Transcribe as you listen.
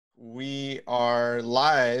We are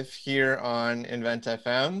live here on Invent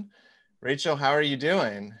FM. Rachel, how are you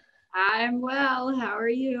doing? I'm well. How are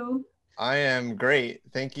you? I am great.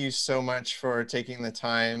 Thank you so much for taking the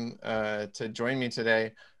time to join me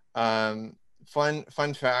today. Um, fun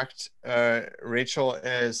fact, Rachel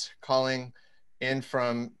is calling in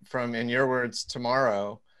from in your words,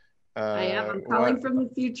 tomorrow. I am. I'm calling What from the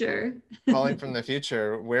future. calling from the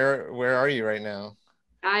future? Where are you right now?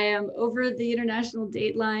 I am over the international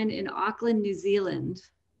date line in Auckland, New Zealand.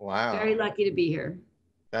 Very Wow. lucky to be here.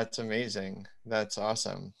 That's amazing. That's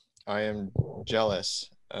awesome. I am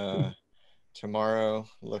jealous. Tomorrow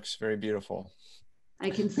looks very beautiful.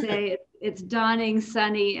 I can say it's dawning,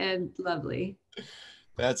 sunny, and lovely.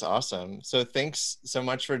 That's awesome. So thanks so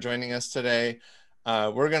much for joining us today.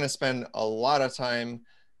 We're going to spend a lot of time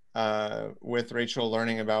with Rachel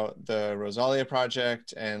learning about the Rozalia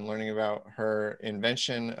Project and learning about her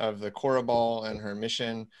invention of the Cora Ball and her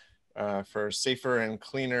mission for safer and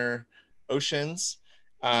cleaner oceans.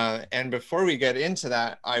 And before we get into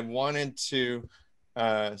that, I wanted to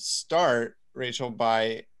start, Rachel,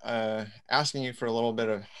 by asking you for a little bit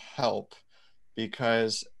of help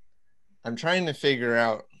because I'm trying to figure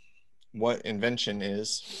out what invention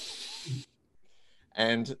is.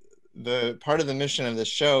 And the part of the mission of this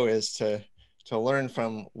show is to learn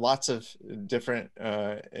from lots of different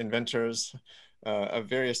inventors of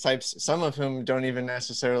various types, some of whom don't even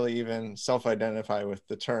necessarily even self-identify with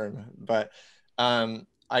the term. But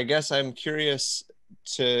I guess I'm curious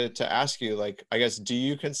to ask you, like, I guess, do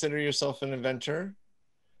you consider yourself an inventor?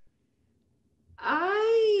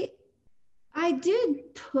 I I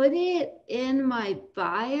did put it in my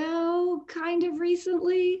bio kind of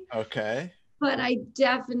recently, Okay, but I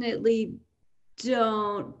definitely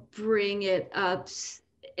don't bring it up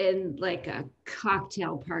in like a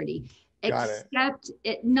cocktail party, got it. except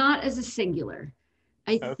it not as a singular.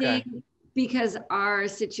 I Okay, think because our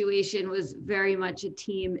situation was very much a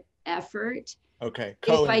team effort. okay, If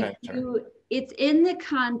I co-inventor. do, it's in the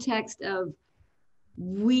context of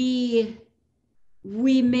we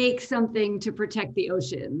we make something to protect the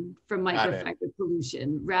ocean from Got it. microfiber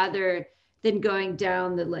pollution rather than going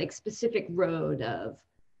down the like specific road of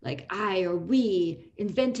like I or we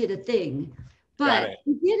invented a thing, Got but it.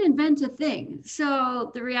 we did invent a thing.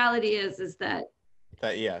 So the reality is that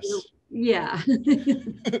That yes. yeah.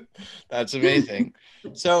 That's amazing.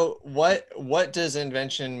 So what does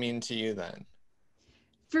invention mean to you then?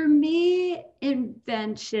 For me,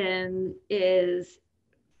 invention is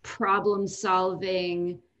problem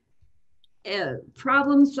solving,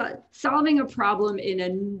 solving a problem in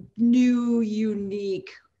a new, unique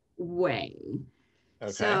way.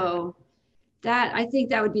 Okay. So that I think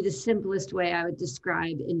that would be the simplest way I would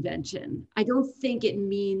describe invention. I don't think it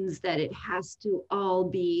means that it has to all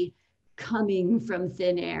be coming from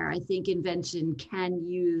thin air. I think invention can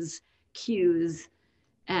use cues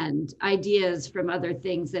and ideas from other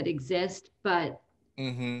things that exist, but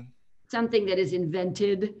Mm-hmm. something that is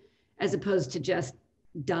invented as opposed to just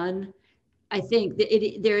done. I think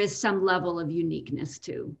that there is some level of uniqueness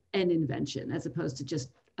to an invention as opposed to just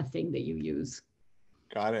a thing that you use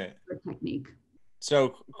Got it. for technique.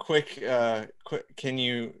 So quick, can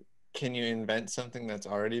you invent something that's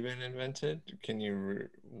already been invented?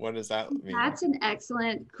 What does that mean? That's an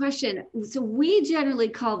excellent question. So we generally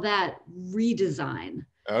call that redesign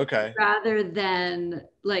Okay. rather than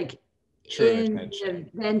like True invention.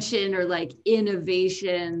 invention or like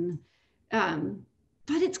innovation.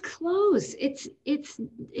 But it's close.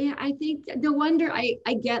 Yeah, I think no wonder I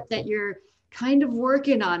get that you're kind of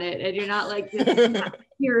working on it and you're not like, this is not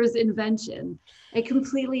here's invention. I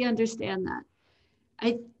completely understand that.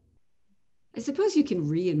 I I suppose you can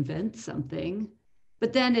reinvent something,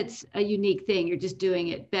 but then it's a unique thing. You're just doing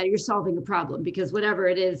it better. You're solving a problem because whatever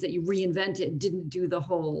it is that you reinvented didn't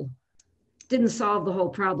solve the whole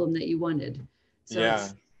problem that you wanted. So Yeah.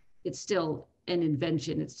 it's still an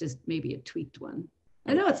invention. It's just maybe a tweaked one.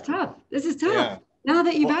 I know it's Okay. tough. This is tough. Yeah. Now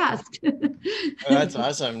that you've Well, asked. that's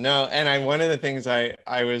awesome. No, and one of the things I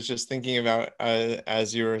was just thinking about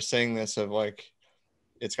as you were saying this of like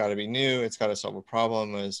it's got to be new, it's got to solve a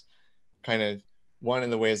problem was kind of one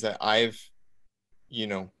of the ways that I've, you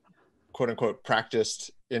know, quote unquote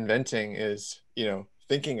practiced inventing is,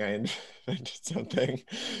 thinking I invented something,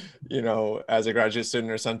 as a graduate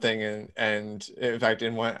student or something. And in fact,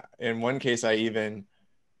 in one case, I even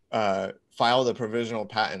filed a provisional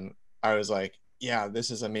patent. I was like, yeah,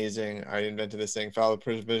 this is amazing. I invented this thing, filed a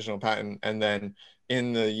provisional patent. And then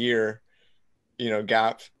in the year,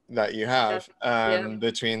 gap that you Yeah. have Yeah.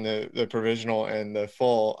 between the provisional and the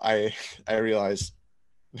full, I realized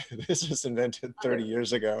this was invented 30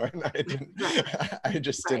 years ago, and Right, I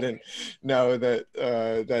just right. didn't know that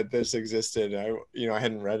that this existed. I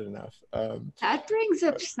hadn't read enough. That brings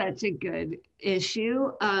up such a good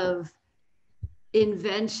issue of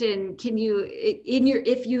invention. Can you,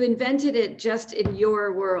 if you invented it just in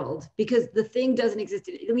your world, because the thing doesn't exist,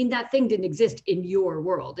 I mean, that thing didn't exist in your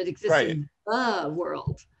world, it exists Right, in the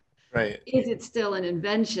world. right. Is it still an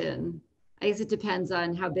invention? I guess it depends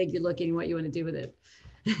on how big you're looking and what you want to do with it.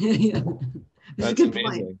 Yeah. That's a That's good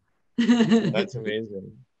point. amazing. That's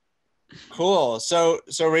amazing. Cool. So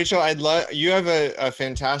Rachel, I'd love, you have a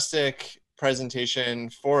fantastic presentation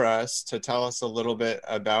for us to tell us a little bit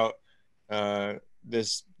about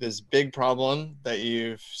this big problem that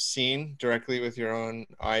you've seen directly with your own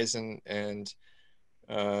eyes and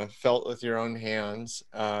felt with your own hands,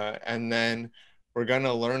 and then we're going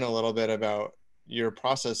to learn a little bit about your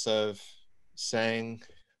process of saying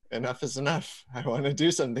enough is enough. I want to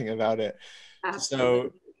do something about it. Absolutely.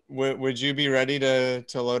 So would you be ready to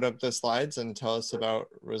load up the slides and tell us about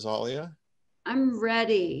Rozalia? I'm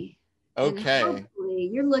ready. And Okay. hopefully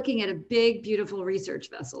you're looking at a big, beautiful research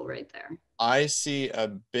vessel right there. I see a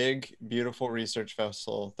big, beautiful research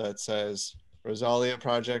vessel that says Rozalia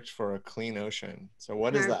Project for a Clean Ocean. So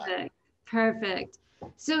what is that? Perfect. Perfect.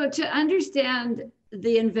 So to understand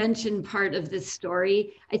the invention part of this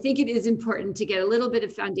story, I think it is important to get a little bit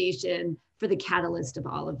of foundation for the catalyst of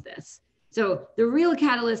all of this. So the real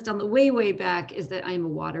catalyst on the way back is that I'm a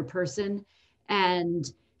water person,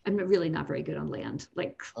 and I'm really not very good on land,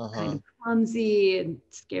 like kind of clumsy and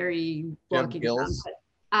scary walking around. But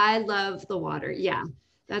I love the water. Yeah.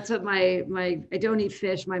 That's what I don't eat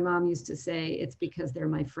fish. My mom used to say it's because they're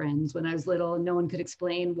my friends when I was little, and no one could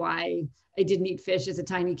explain why I didn't eat fish as a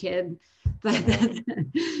tiny kid. But,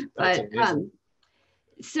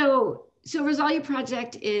 so Rozalia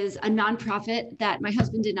Project is a nonprofit that my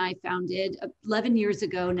husband and I founded 11 years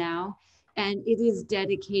ago now. And it is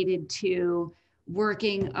dedicated to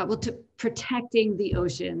working, to protecting the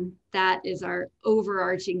ocean. That is our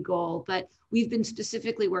overarching goal. But we've been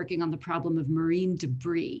specifically working on the problem of marine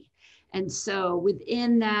debris. And so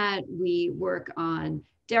within that, we work on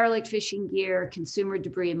derelict fishing gear, consumer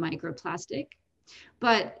debris, and microplastic.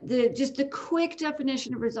 But just the quick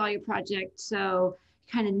definition of Rozalia Project, so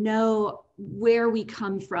you kind of know where we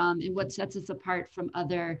come from and what sets us apart from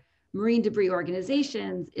other marine debris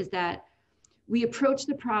organizations, is that we approach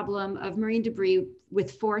the problem of marine debris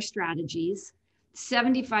with 4 strategies.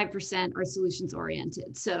 75% are solutions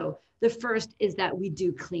oriented. So the first is that we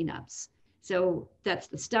do cleanups. So that's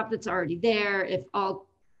the stuff that's already there. If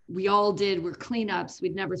we all did were cleanups,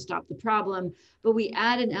 we'd never stop the problem. But we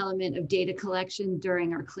add an element of data collection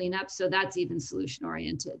during our cleanup. So that's even solution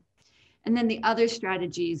oriented. And then the other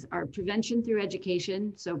strategies are prevention through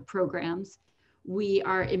education, so programs. We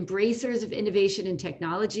are embracers of innovation and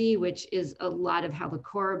technology, which is a lot of how the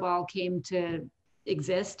Cora Ball came to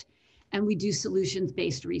exist. And we do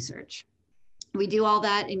solutions-based research. We do all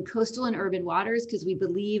that in coastal and urban waters because we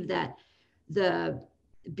believe that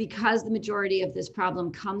because the majority of this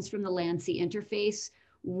problem comes from the land-sea interface,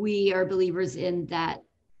 we are believers in that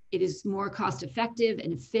it is more cost-effective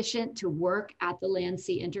and efficient to work at the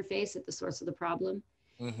land-sea interface at the source of the problem.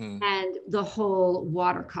 And the whole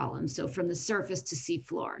water column, so from the surface to sea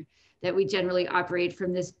floor, that we generally operate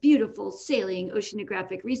from this beautiful sailing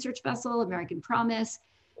oceanographic research vessel, American Promise.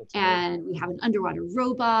 And we have an underwater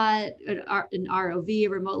robot, an ROV, a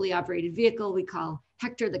remotely operated vehicle we call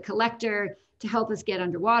Hector the Collector, to help us get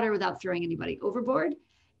underwater without throwing anybody overboard.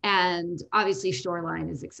 And obviously shoreline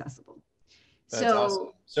is accessible. That's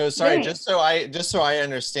awesome. So sorry, just so I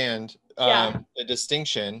understand the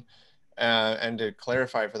distinction, and to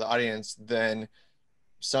clarify for the audience, then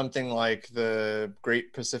something like the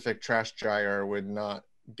Great Pacific Trash Gyre would not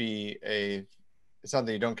be it's not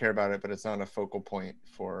that you don't care about it, but it's not a focal point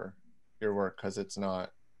for your work because it's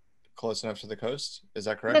not close enough to the coast. Is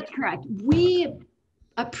that correct? That's correct. We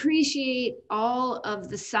appreciate all of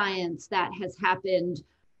the science that has happened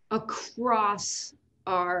across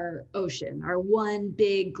our ocean, our one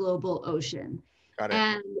big global ocean. Got it.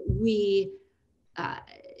 And we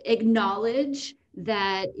acknowledge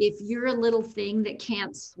that if you're a little thing that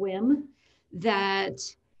can't swim, that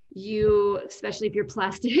you, especially if you're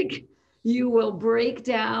plastic, you will break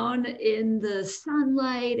down in the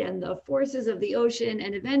sunlight and the forces of the ocean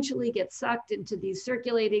and eventually get sucked into these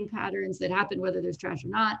circulating patterns that happen whether there's trash or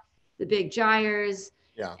not, the big gyres.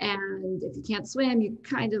 Yeah. And if you can't swim, you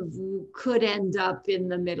kind of could end up in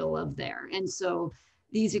the middle of there. And so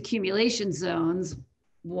these accumulation zones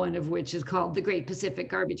one of which is called the Great Pacific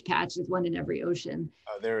Garbage Patch. There's one in every ocean.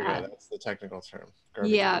 Oh, there we go. That's the technical term.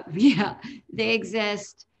 Garbage. Yeah, they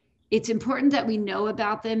exist. It's important that we know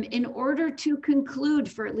about them in order to conclude,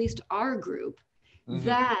 for at least our group,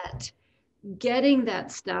 that getting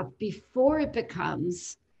that stuff before it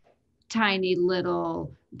becomes tiny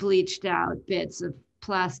little bleached out bits of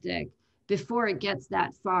plastic, before it gets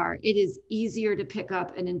that far, it is easier to pick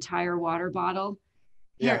up an entire water bottle.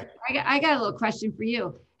 Here, I got a little question for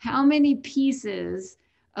you. How many pieces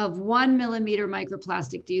of 1 millimeter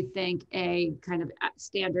microplastic do you think a kind of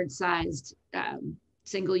standard sized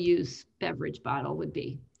single-use beverage bottle would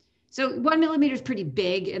be? So 1 millimeter is pretty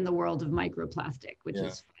big in the world of microplastic, which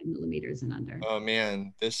is 5 millimeters and under. Oh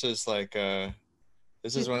man, this is like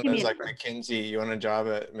this is one of those like McKinsey. You want a job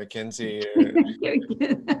at McKinsey? Or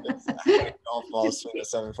golf balls swing a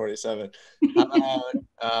 747. How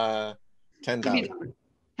about 10,000?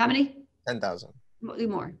 How many? 10,000.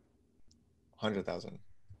 More. 100,000.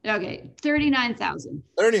 Okay, 39,000.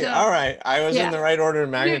 30. So, all right, I was in the right order of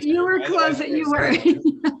magnitude. You were close. You were.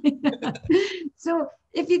 So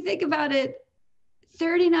if you think about it,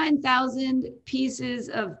 39,000 pieces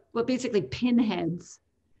of what basically pinheads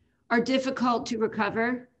are difficult to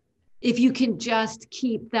recover if you can just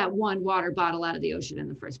keep that one water bottle out of the ocean in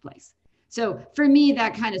the first place. So for me,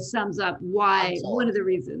 that kind of sums up why one of the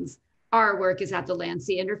reasons our work is at the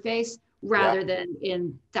land-sea interface rather than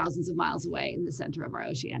in thousands of miles away in the center of our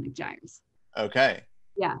oceanic gyres. Okay.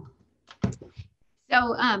 Yeah.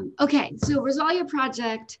 So, okay. So Rozalia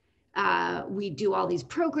Project, we do all these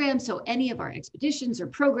programs. So any of our expeditions or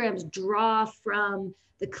programs draw from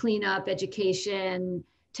the cleanup, education,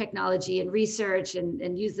 technology, and research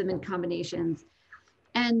and use them in combinations.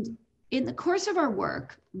 And in the course of our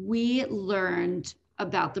work, we learned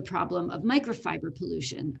about the problem of microfiber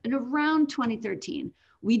pollution. And around 2013,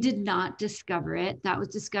 we did not discover it. That was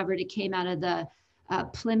discovered, it came out of the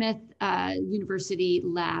Plymouth University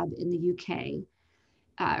lab in the UK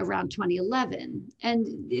around 2011.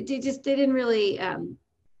 And it didn't really,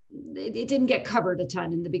 it didn't get covered a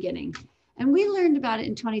ton in the beginning. And we learned about it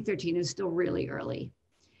in 2013, it was still really early.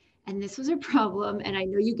 And this was a problem, and I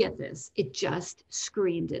know you get this, it just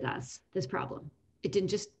screamed at us, this problem. It didn't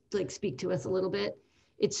just like speak to us a little bit,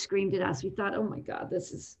 it screamed at us. We thought, oh my God,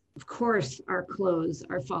 this is, of course, our clothes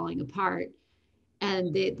are falling apart.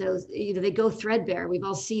 And they go threadbare. We've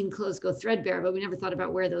all seen clothes go threadbare, but we never thought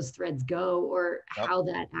about where those threads go or how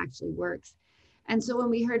that actually works. And so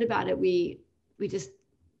when we heard about it,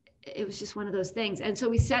 it was just one of those things. And so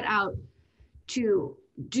we set out to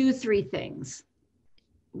do 3 things.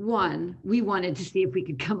 One, we wanted to see if we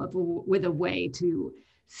could come up with a way to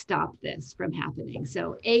stop this from happening.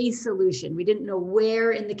 So a solution, we didn't know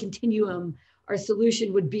where in the continuum our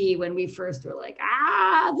solution would be when we first were like,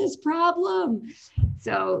 this problem.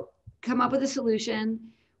 So come up with a solution.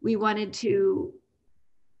 We wanted to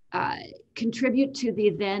contribute to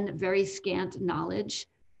the then very scant knowledge,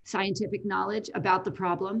 scientific knowledge about the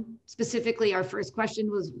problem. Specifically, our first question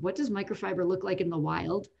was, what does microfiber look like in the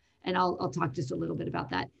wild? And I'll talk just a little bit about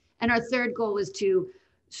that. And our third goal was to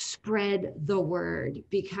spread the word,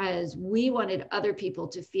 because we wanted other people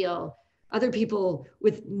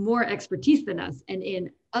with more expertise than us and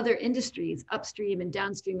in other industries, upstream and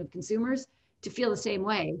downstream of consumers, to feel the same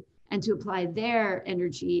way and to apply their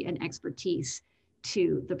energy and expertise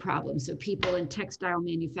to the problem. So people in textile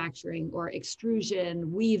manufacturing or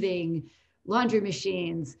extrusion, weaving, laundry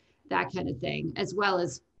machines, that kind of thing, as well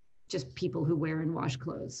as just people who wear and wash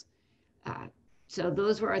clothes. So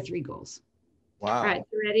those were our 3 goals. Wow. All right,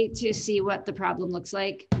 you ready to see what the problem looks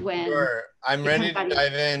like when? Sure. I'm ready to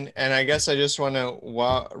dive in. And I guess I just want to,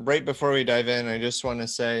 right before we dive in, I just want to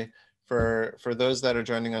say for those that are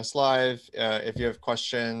joining us live, if you have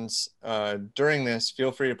questions during this,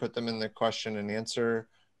 feel free to put them in the question and answer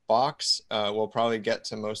box. We'll probably get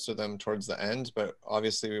to most of them towards the end, but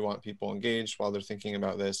obviously we want people engaged while they're thinking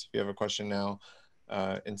about this. If you have a question now,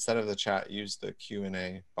 instead of the chat, use the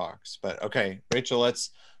Q&A box. But okay, Rachel, let's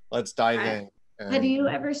dive in. Have you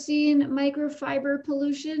ever seen microfiber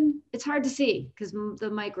pollution? It's hard to see because the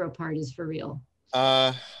micro part is for real.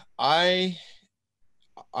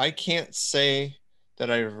 I can't say that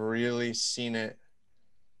I've really seen it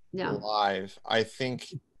live. I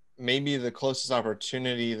think maybe the closest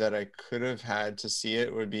opportunity that I could have had to see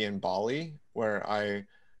it would be in Bali, where I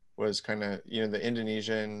was kind of, the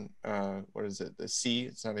Indonesian, what is it? The sea,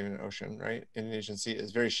 it's not even an ocean, right? Indonesian sea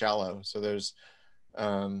is very shallow. So there's,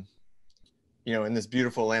 in this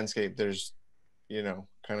beautiful landscape, there's,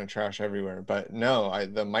 kind of trash everywhere. But no,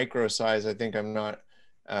 the micro size, I think I'm not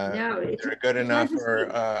good enough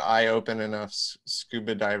or eye open enough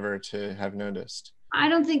scuba diver to have noticed. I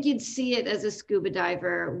don't think you'd see it as a scuba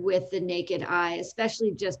diver with the naked eye,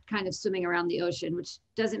 especially just kind of swimming around the ocean, which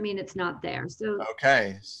doesn't mean it's not there. So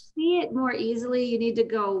Okay. see it more easily, you need to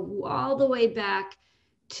go all the way back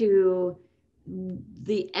to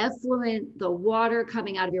the effluent, the water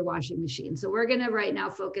coming out of your washing machine. So we're going to right now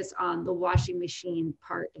focus on the washing machine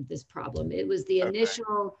part of this problem. It was the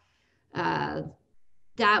initial,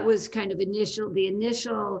 that was kind of the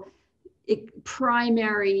initial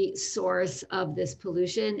primary source of this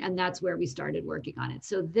pollution, and that's where we started working on it.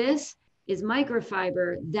 So this is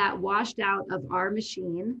microfiber that washed out of our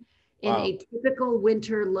machine in a typical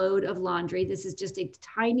winter load of laundry. This is just a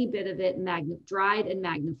tiny bit of it dried and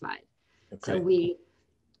magnified. Okay. So we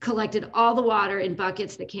collected all the water in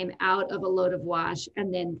buckets that came out of a load of wash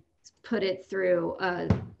and then put it through a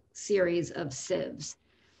series of sieves.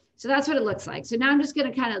 So that's what it looks like. So now I'm just going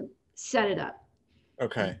to kind of set it up.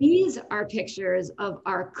 Okay. These are pictures of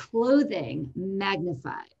our clothing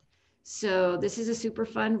magnified. So this is a super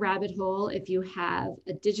fun rabbit hole if you have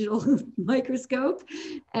a digital microscope,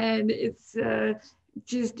 and it's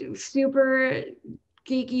just super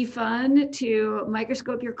geeky fun to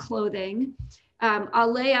microscope your clothing.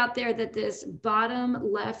 I'll lay out there that this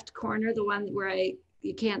bottom left corner, the one where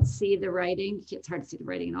you can't see the writing, it's hard to see the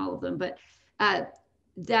writing in all of them, but I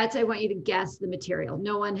want you to guess the material.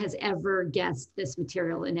 No one has ever guessed this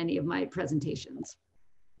material in any of my presentations.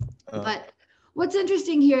 But what's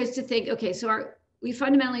interesting here is to think, okay, so we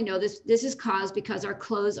fundamentally know this is caused because our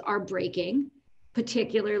clothes are breaking,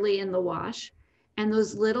 particularly in the wash. And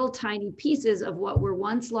those little tiny pieces of what were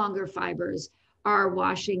once longer fibers are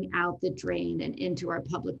washing out the drain and into our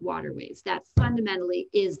public waterways. That fundamentally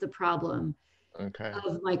is the problem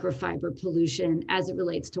of microfiber pollution as it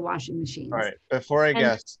relates to washing machines. All right, before I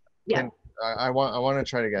guess, I want to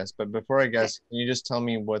try to guess, but before I guess, can you just tell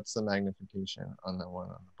me what's the magnification on the one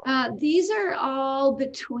on the bottom? These are all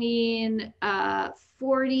between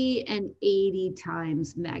 40 and 80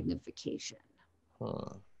 times magnification.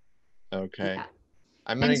 Huh. Okay. Yeah.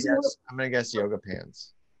 I'm gonna guess yoga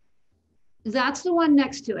pants. That's the one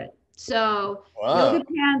next to it. So yoga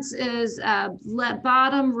pants is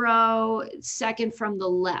bottom row, second from the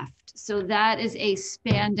left. So that is a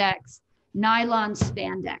spandex, nylon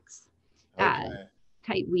spandex,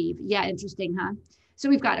 tight weave. Yeah, interesting, huh? So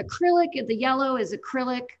we've got acrylic. The yellow is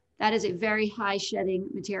acrylic. That is a very high shedding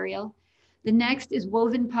material. The next is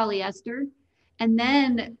woven polyester. And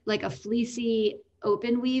then like a fleecy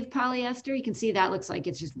open weave polyester. You can see that looks like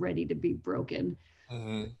it's just ready to be broken.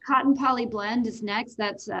 Cotton poly blend is next.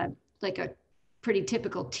 That's like a pretty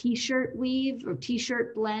typical t-shirt weave or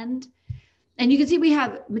t-shirt blend. And you can see we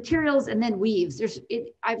have materials and then weaves.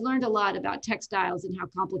 I've learned a lot about textiles and how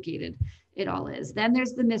complicated it all is. Then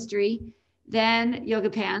there's the mystery, then yoga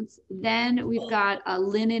pants, then we've got a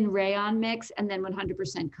linen rayon mix, and then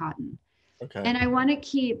 100% cotton. Okay. And I want to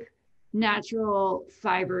keep natural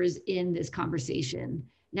fibers in this conversation,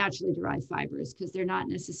 naturally derived fibers, because they're not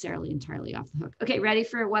necessarily entirely off the hook. Okay, ready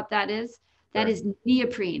for what that is? That is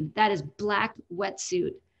neoprene. That is black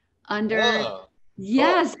wetsuit under.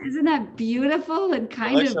 Yes, isn't that beautiful and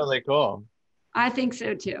kind of? That's really cool. I think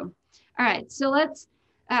so too. All right, so let's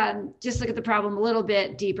just look at the problem a little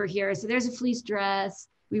bit deeper here. So there's a fleece dress.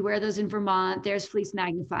 We wear those in Vermont. There's fleece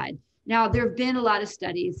magnified. Now, there have been a lot of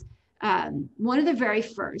studies. One of the very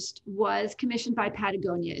first was commissioned by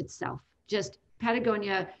Patagonia itself. Just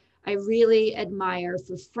Patagonia, I really admire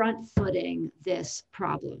for front-footing this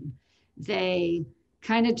problem. They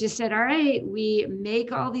kind of just said, all right, we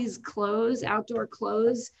make all these clothes, outdoor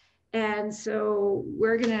clothes, and so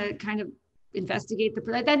we're going to kind of investigate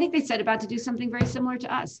I think they said about to do something very similar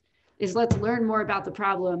to us, is let's learn more about the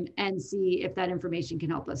problem and see if that information can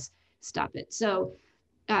help us stop it. So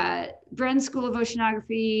Bren School of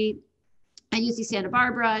Oceanography at UC Santa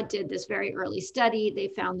Barbara did this very early study. They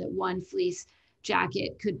found that one fleece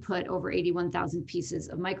jacket could put over 81,000 pieces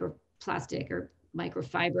of microplastic or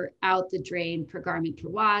microfiber out the drain per garment per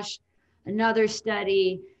wash. Another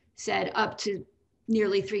study said up to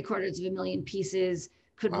nearly 750,000 pieces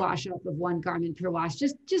could wash off of one garment per wash,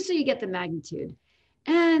 just so you get the magnitude.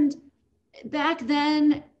 And back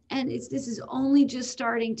then, and this is only just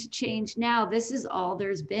starting to change now, this is all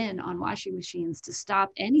there's been on washing machines to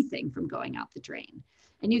stop anything from going out the drain.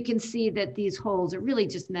 And you can see that these holes are really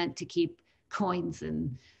just meant to keep coins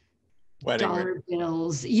and dollar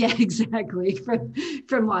bills, yeah, exactly,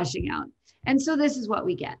 from washing out. And so this is what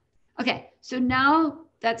we get. Okay, so now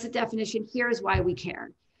that's the definition. Here's why we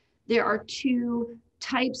care. There are two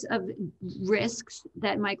types of risks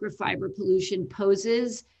that microfiber pollution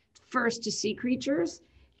poses, first to sea creatures,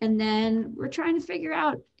 and then we're trying to figure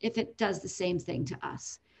out if it does the same thing to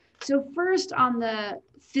us. So first, on the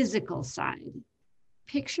physical side,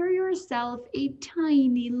 picture yourself a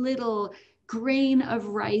tiny little grain of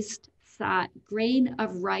rice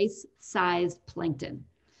sized plankton.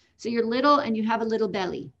 So you're little and you have a little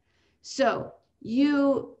belly. So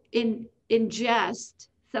you ingest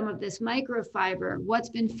some of this microfiber. What's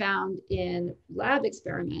been found in lab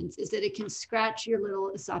experiments is that it can scratch your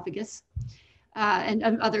little esophagus, and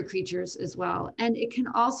other creatures as well. And it can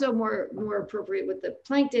also, more appropriate with the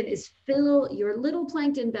plankton, is fill your little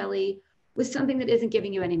plankton belly with something that isn't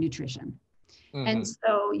giving you any nutrition. Mm-hmm. And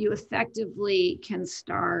so you effectively can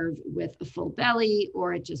starve with a full belly,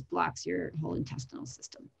 or it just blocks your whole intestinal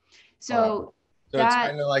system. So, wow. So it's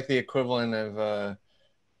kind of like the equivalent of,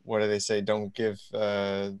 what do they say? Don't give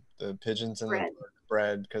the pigeons in the park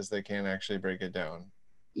bread because they can't actually break it down.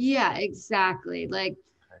 Yeah, exactly. Like,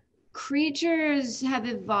 creatures have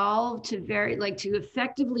evolved to to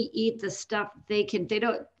effectively eat the stuff they can. They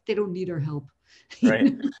don't need our help.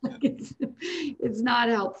 Right. It's not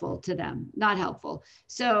helpful to them. Not helpful.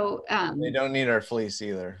 So they don't need our fleece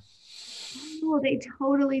either. No, they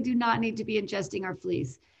totally do not need to be ingesting our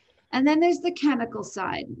fleece. And then there's the chemical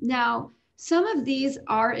side. Now, some of these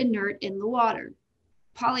are inert in the water.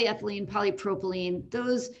 Polyethylene, polypropylene,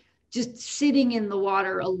 those just sitting in the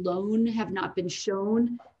water alone have not been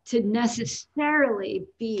shown to necessarily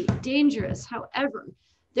be dangerous. However,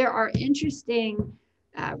 there are interesting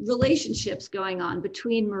relationships going on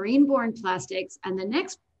between marine-borne plastics and the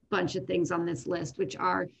next bunch of things on this list, which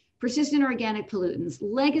are persistent organic pollutants,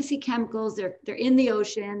 legacy chemicals. They're in the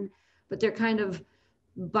ocean, but they're kind of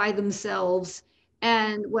by themselves.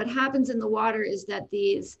 And what happens in the water is that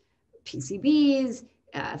these PCBs,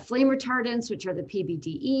 flame retardants, which are the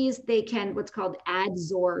PBDEs, they can what's called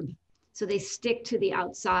adsorb. So they stick to the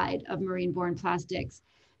outside of marine-borne plastics.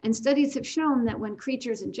 And studies have shown that when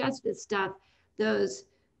creatures ingest this stuff, those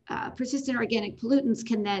persistent organic pollutants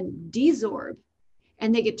can then desorb,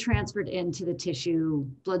 and they get transferred into the tissue,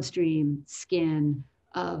 bloodstream, skin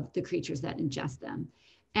of the creatures that ingest them.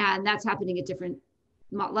 And that's happening at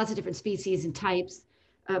lots of different species and types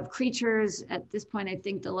of creatures. At this point, I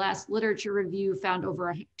think the last literature review found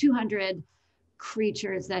over 200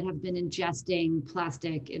 creatures that have been ingesting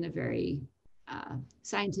plastic in a very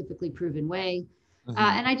scientifically proven way. Mm-hmm.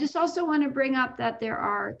 And I just also want to bring up that there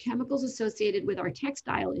are chemicals associated with our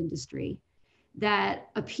textile industry that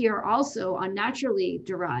appear also on naturally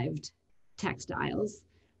derived textiles,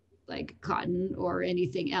 like cotton or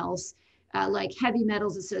anything else, like heavy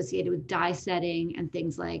metals associated with dye setting and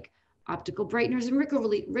things like optical brighteners and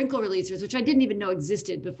wrinkle releasers, which I didn't even know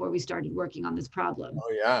existed before we started working on this problem.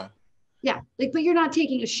 Oh, yeah. Yeah, but you're not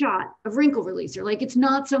taking a shot of wrinkle releaser. It's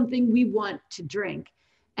not something we want to drink.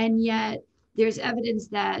 And yet there's evidence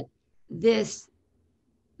that this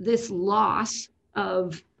loss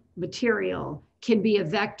of material can be a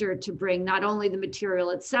vector to bring not only the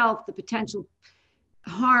material itself, the potential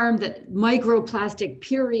harm that microplastic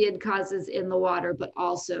period causes in the water, but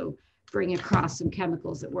also bring across some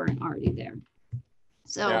chemicals that weren't already there.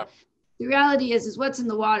 So yeah. The reality is what's in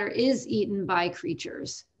the water is eaten by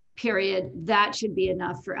creatures, period. That should be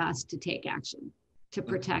enough for us to take action to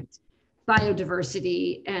protect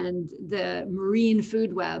biodiversity and the marine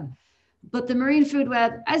food web. But the marine food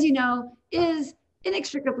web, as you know, is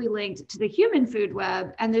inextricably linked to the human food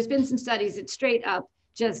web. And there's been some studies that straight up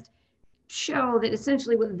just show that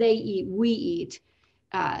essentially what they eat, we eat.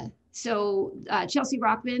 So Chelsea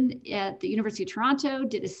Rockman at the University of Toronto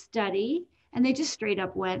did a study, and they just straight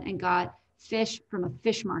up went and got fish from a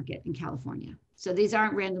fish market in California. So these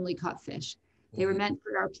aren't randomly caught fish. They were meant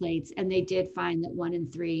for our plates, and they did find that 1 in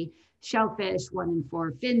 3 shellfish, 1 in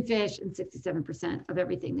 4 finfish, and 67% of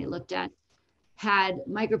everything they looked at had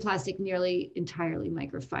microplastic, nearly entirely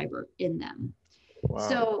microfiber in them. Wow.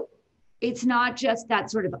 So it's not just that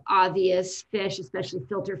sort of obvious fish, especially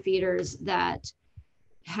filter feeders, that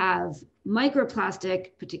have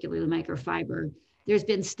microplastic, particularly microfiber. There's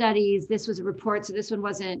been studies, this was a report, so this one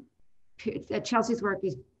wasn't, Chelsea's work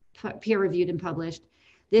was peer-reviewed and published.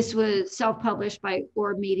 This was self-published by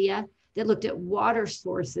Orb Media that looked at water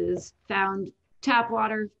sources, found tap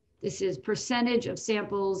water. This is percentage of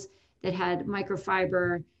samples that had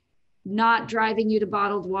microfiber, not driving you to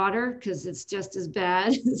bottled water because it's just as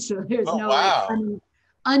bad. So there's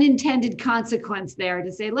unintended consequence there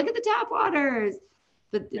to say, look at the tap waters.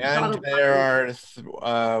 But and there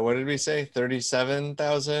are, what did we say,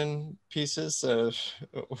 37,000 pieces of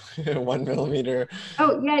 1 millimeter.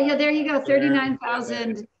 Oh, yeah, there you go,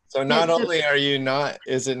 39,000. So not only are you not,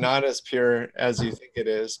 is it not as pure as you think it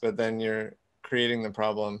is, but then you're creating the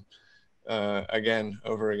problem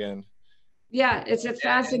over again. Yeah, it's a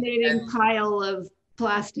fascinating pile of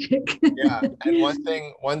plastic. Yeah, and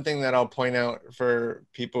one thing that I'll point out for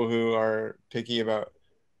people who are picky about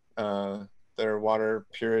their water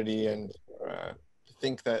purity and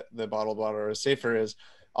think that the bottled water is safer is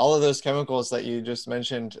all of those chemicals that you just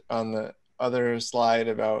mentioned on the other slide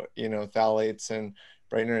about, you know, phthalates and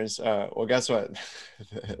brighteners. Well, guess what?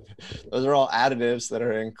 Those are all additives that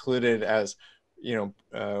are included as, you know,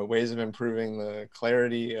 ways of improving the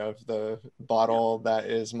clarity of the bottle that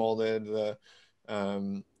is molded.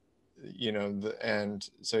 You know, and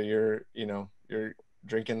so you're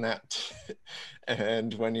drinking that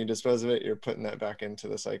and when you dispose of it, you're putting that back into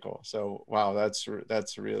the cycle. So wow,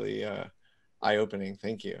 that's really eye-opening.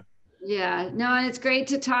 Thank you. Yeah, no, and it's great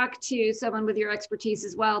to talk to someone with your expertise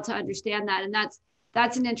as well to understand that. And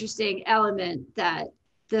that's an interesting element, that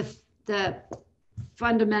the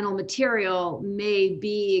fundamental material may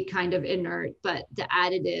be kind of inert, but the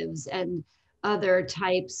additives and other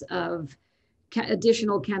types of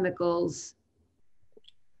additional chemicals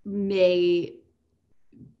may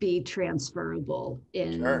be transferable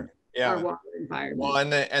in Sure. Yeah. our water environment. Well,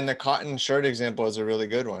 and the cotton shirt example is a really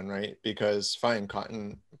good one, right? Because fine,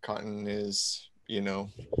 cotton is, you know,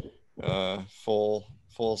 full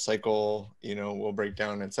cycle, you know, will break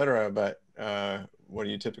down, etc. But what do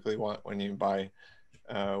you typically want when you buy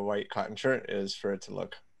a white cotton shirt is for it to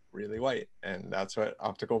look really white, and that's what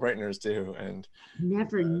optical brighteners do. And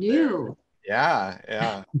Never knew. yeah,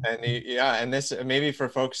 and this maybe for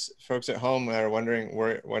folks at home that are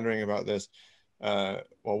wondering about this.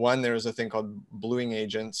 Well, one, there was a thing called bluing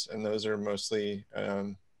agents, and those are mostly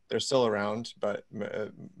they're still around, but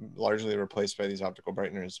largely replaced by these optical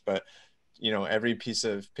brighteners. But you know, every piece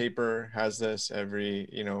of paper has this. Every,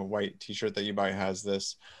 you know, white T-shirt that you buy has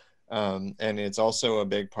this, and it's also a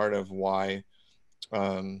big part of why,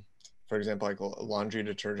 for example, like laundry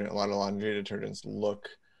detergent. A lot of laundry detergents look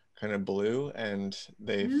kind of blue, and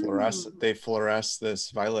they fluoresce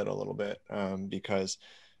this violet a little bit, because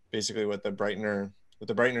basically what the brightener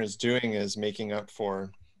is doing is making up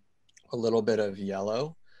for a little bit of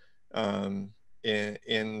yellow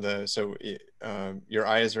in the, so your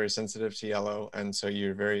eye is very sensitive to yellow, and so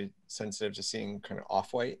you're very sensitive to seeing kind of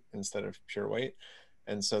off white instead of pure white.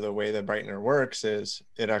 And so the way the brightener works is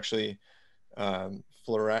it actually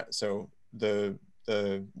fluoresce, so the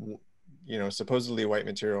you know, supposedly white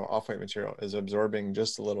material, off-white material, is absorbing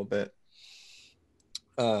just a little bit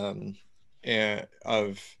of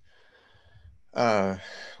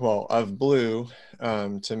blue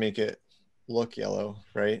to make it look yellow,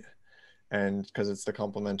 right? And because it's the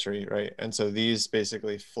complementary, right? And so these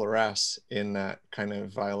basically fluoresce in that kind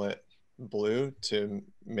of violet blue to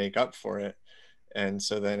make up for it. And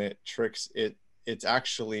so then it tricks it. It's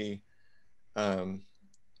actually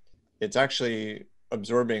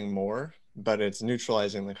absorbing more, but it's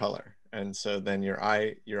neutralizing the color. And so then your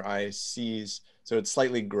eye sees, so it's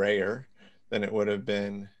slightly grayer than it would have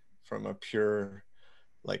been from a pure,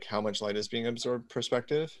 like how much light is being absorbed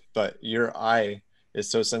perspective, but your eye is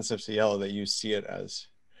so sensitive to yellow that you see it as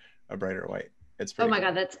a brighter white. It's pretty Oh my cool.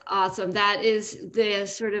 God, that's awesome. That is the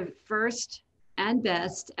sort of first and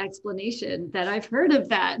best explanation that I've heard of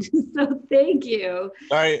that. So thank you.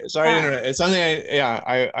 Sorry to interrupt. It's something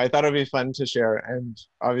I thought it'd be fun to share. And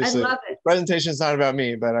I obviously love it. presentation is not about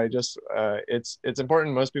me, but I just it's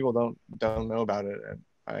important. Most people don't know about it. And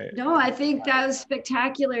I think that was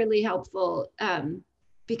spectacularly helpful,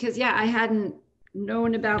 because yeah, I hadn't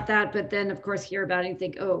known about that, but then of course hear about it and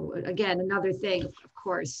think, oh, again, another thing, of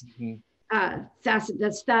course.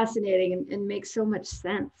 That's fascinating, and makes so much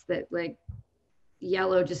sense that like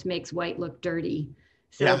yellow just makes white look dirty.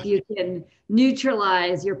 So if you can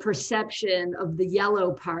neutralize your perception of the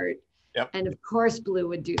yellow part, and of course blue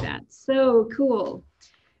would do that. So cool.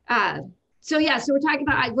 So yeah, so we're talking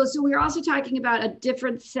about, so we're also talking about a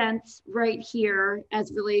different sense right here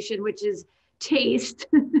as relation, which is taste.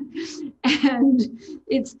 And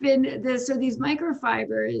it's been this, so these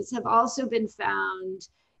microfibers have also been found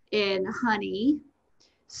in honey,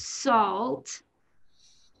 salt,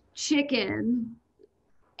 chicken.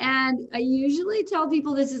 And I usually tell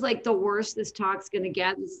people this is like the worst this talk's going to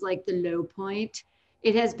get. This is like the low point.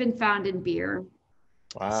 It has been found in beer.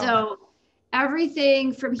 Wow. So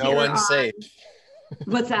everything from here one's on. safe.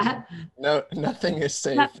 What's that? No, nothing is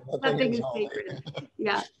safe. Nothing is sacred.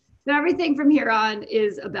 Yeah. So everything from here on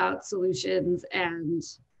is about solutions and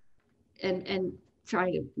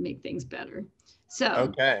trying to make things better. So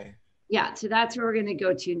okay. Yeah, so that's where we're going to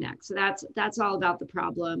go to next. So that's all about the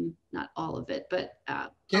problem, not all of it, but a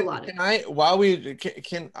lot of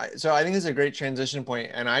it. So I think it's a great transition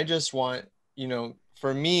point, and I just want, you know,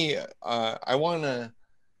 for me, I want to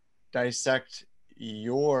dissect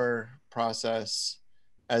your process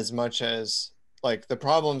as much as like the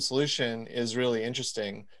problem solution is really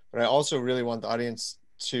interesting, but I also really want the audience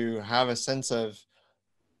to have a sense of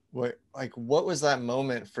what was that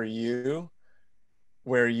moment for you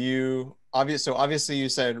where you obviously you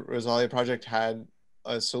said Rozalia Project had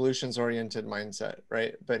a solutions oriented mindset,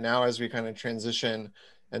 right? But now as we kind of transition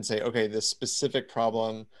and say, okay, this specific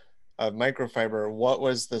problem of microfiber, what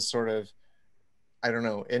was the sort of, I don't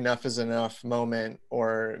know, enough is enough moment,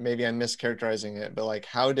 or maybe I'm mischaracterizing it, but like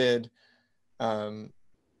um,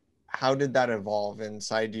 how did that evolve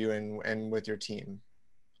inside you and with your team?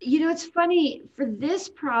 It's funny for this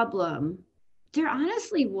problem, there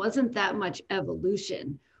honestly wasn't that much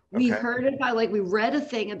evolution. We Okay. heard about, like, we read a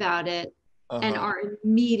thing about it, and Uh-huh. our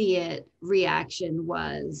immediate reaction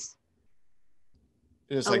was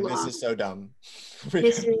Just like, this along. is so dumb. We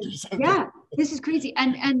This gotta is, do something. yeah, this is crazy.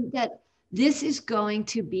 And that this is going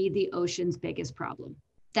to be the ocean's biggest problem.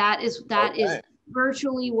 That is Okay.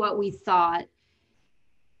 virtually what we thought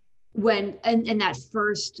when in that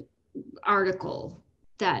first article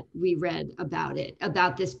that we read about it,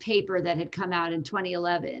 about this paper that had come out in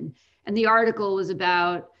 2011. And the article was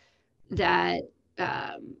about that.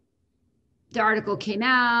 The article came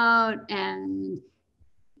out, and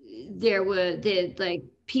there were like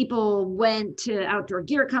people went to outdoor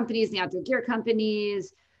gear companies. The outdoor gear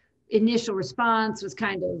companies' initial response was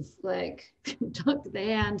kind of like talk to the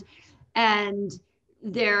hand, and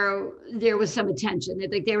there was some attention.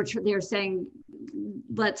 Like they were saying,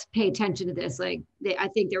 let's pay attention to this. Like I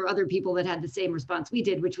think there were other people that had the same response we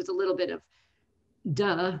did, which was a little bit of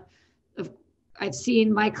duh. Of I've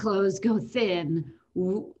seen my clothes go thin.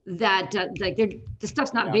 That like the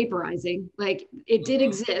stuff's not vaporizing. Like it did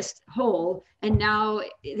exist whole, and now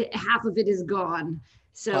half of it is gone.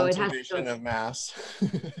 So it has to Conservation go. of mass.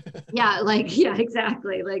 Yeah, like yeah,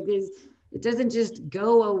 exactly. Like this, it doesn't just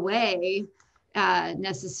go away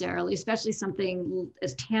necessarily, especially something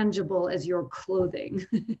as tangible as your clothing.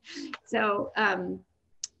 So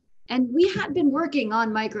and we had been working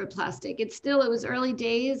on microplastic. It was early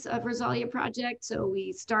days of Rozalia Project. So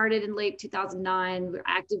we started in late 2009. We were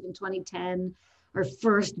active in 2010. Our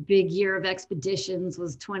first big year of expeditions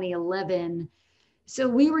was 2011. So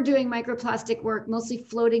we were doing microplastic work, mostly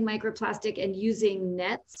floating microplastic and using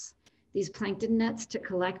nets, these plankton nets, to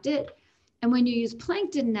collect it. And when you use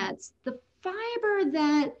plankton nets, the fiber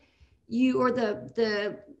that you, or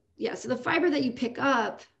so the fiber that you pick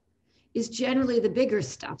up is generally the bigger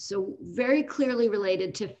stuff. So very clearly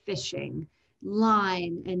related to fishing,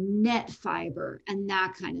 line and net fiber and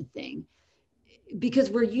that kind of thing. Because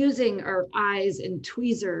we're using our eyes and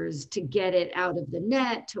tweezers to get it out of the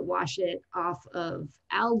net, to wash it off of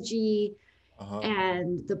algae,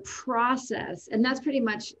 and the process. And that's pretty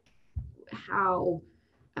much how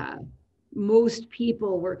most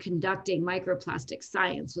people were conducting microplastic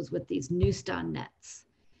science, was with these Newston nets.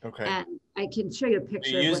 Okay. And I can show you a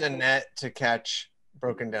picture. We use a net to catch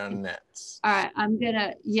broken down nets. All right, I'm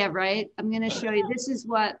gonna show you. This is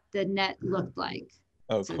what the net looked like.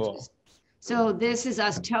 Oh, cool. So this is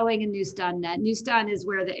us towing a Newston net. Newston is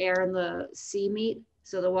where the air and the sea meet.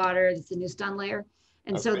 So the water is the Newston layer.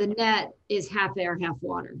 And so the net is half air, half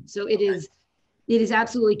water. So it is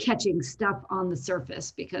absolutely catching stuff on the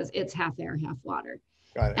surface because it's half air, half water.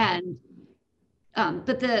 Got it. And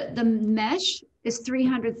but the mesh is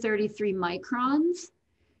 333 microns.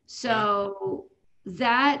 So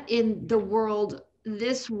that in the world,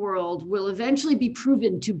 this world will eventually be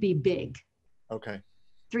proven to be big. Okay.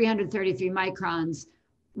 333 microns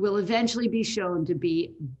will eventually be shown to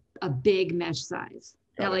be a big mesh size.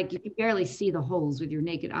 Now, like you can barely see the holes with your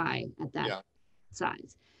naked eye at that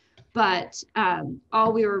size. But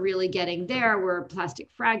all we were really getting there were plastic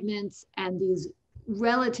fragments and these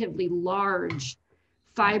relatively large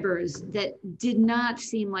fibers that did not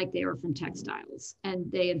seem like they were from textiles. And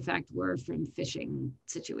they, in fact, were from fishing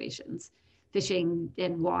situations, fishing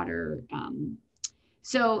in water.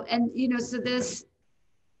 So this,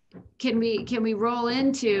 can we roll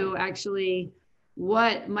into actually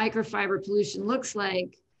what microfiber pollution looks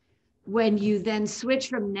like when you then switch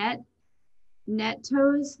from net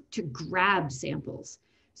tows to grab samples.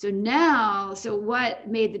 So what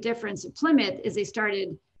made the difference at Plymouth is they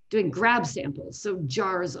started doing grab samples, so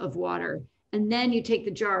jars of water. And then you take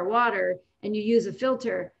the jar of water and you use a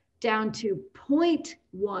filter down to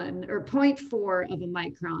 0.1 or 0.4 of a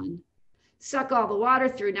micron, suck all the water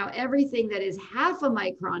through. Now everything that is half a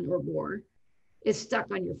micron or more is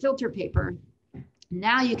stuck on your filter paper.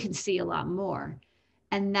 Now you can see a lot more.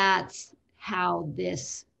 And that's how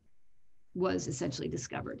this was essentially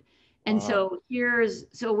discovered. And so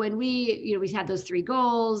when we had those three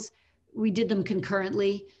goals, we did them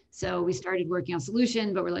concurrently. So we started working on a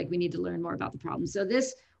solution, but we're like, we need to learn more about the problem. So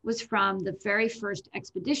this was from the very first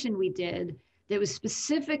expedition we did that was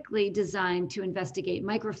specifically designed to investigate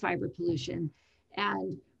microfiber pollution.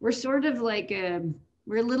 And we're sort of like,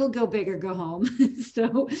 we're a little go big or go home.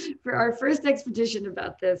 So for our first expedition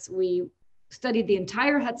about this, we studied the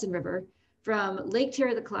entire Hudson River from Lake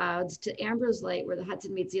Terror the Clouds to Ambrose Light, where the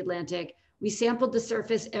Hudson meets the Atlantic. We sampled the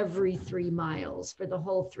surface every 3 miles for the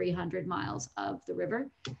whole 300 miles of the river.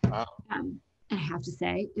 Wow. I have to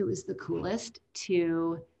say, it was the coolest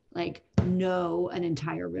to like know an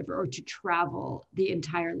entire river or to travel the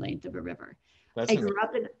entire length of a river. I grew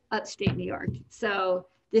up in upstate New York. So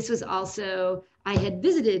this was also, I had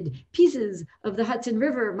visited pieces of the Hudson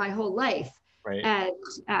River my whole life. Right. And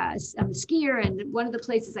I'm a skier, and one of the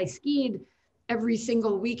places I skied every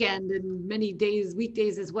single weekend and many days,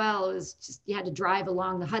 weekdays as well, was just, you had to drive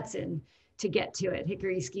along the Hudson to get to it,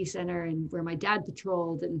 Hickory Ski Center, and where my dad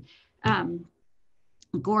patrolled, and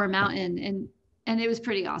Gore Mountain. And it was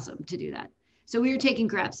pretty awesome to do that. So we were taking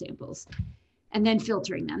grab samples and then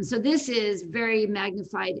filtering them. So this is very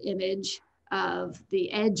magnified image of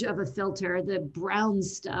the edge of a filter. The brown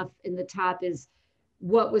stuff in the top is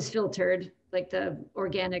what was filtered, like the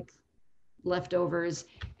organic leftovers.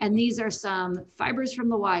 And these are some fibers from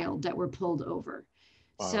the wild that were pulled over.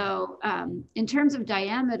 Wow. So in terms of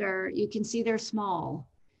diameter, you can see they're small.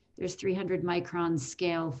 There's 300 micron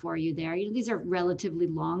scale for you there. You know, these are relatively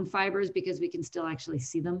long fibers because we can still actually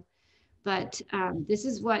see them. But this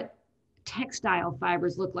is what textile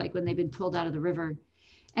fibers look like when they've been pulled out of the river.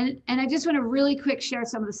 And I just want to really quick share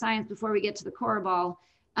some of the science before we get to the Cora Ball.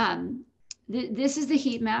 This is the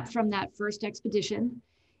heat map from that first expedition.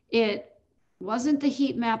 It wasn't the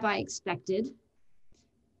heat map I expected.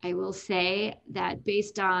 I will say that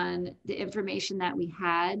based on the information that we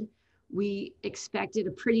had, we expected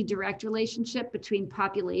a pretty direct relationship between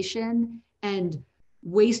population and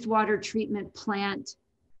wastewater treatment plant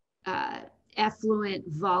effluent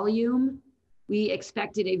volume. We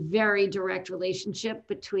expected a very direct relationship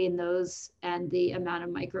between those and the amount of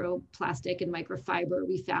microplastic and microfiber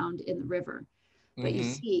we found in the river. But you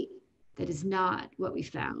see, that is not what we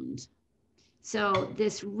found. So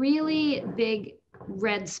this really big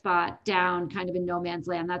red spot down kind of in no man's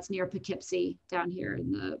land, that's near Poughkeepsie down here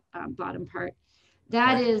in the bottom part.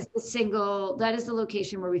 That is the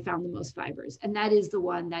location where we found the most fibers. And that is the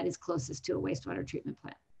one that is closest to a wastewater treatment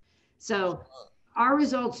plant. So our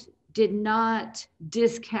results did not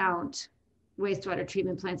discount wastewater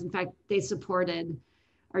treatment plants. In fact,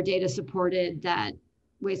 our data supported that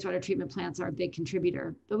wastewater treatment plants are a big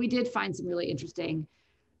contributor. But we did find some really interesting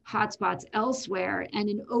hotspots elsewhere, and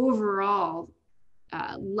an overall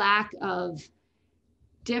lack of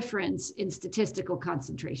difference in statistical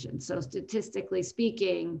concentration. So statistically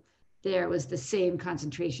speaking, there was the same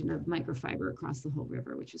concentration of microfiber across the whole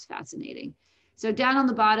river, which was fascinating. So down on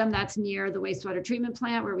the bottom, that's near the wastewater treatment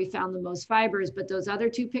plant where we found the most fibers, but those other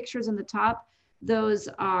two pictures in the top, those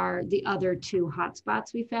are the other two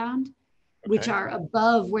hotspots we found, which are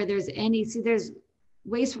above where there's any, see there's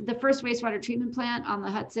the first wastewater treatment plant on the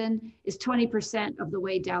Hudson is 20% of the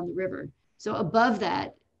way down the river. So above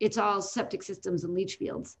that, it's all septic systems and leach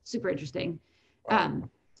fields. Super interesting. Wow.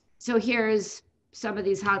 So here's some of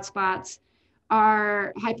these hotspots.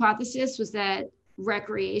 Our hypothesis was that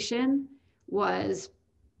recreation was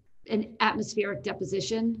an atmospheric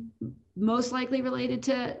deposition, most likely related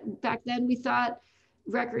to, back then we thought,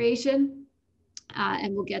 recreation.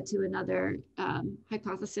 And we'll get to another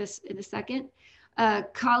hypothesis in a second.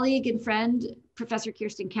 Colleague and friend, Professor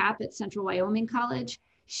Kirsten Kapp at Central Wyoming College,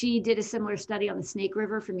 she did a similar study on the Snake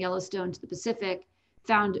River from Yellowstone to the Pacific,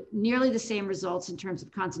 found nearly the same results in terms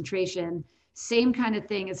of concentration, same kind of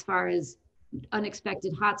thing as far as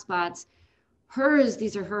unexpected hotspots.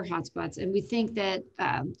 These are her hotspots, and we think that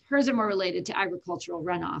hers are more related to agricultural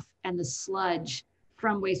runoff and the sludge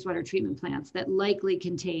from wastewater treatment plants that likely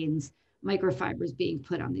contains microfibers being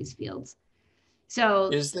put on these fields. So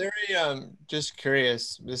is there just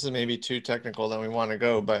curious, this is maybe too technical than we want to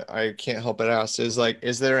go, but I can't help but ask,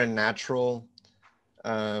 is there a natural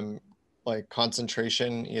like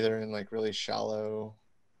concentration either in like really shallow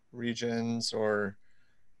regions or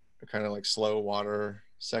kind of like slow water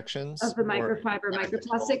sections of the microfiber,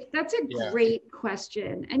 microplastic? That's a great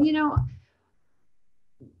question. And you know,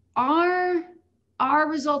 our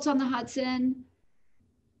results on the Hudson,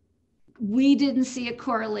 we didn't see a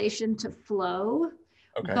correlation to flow,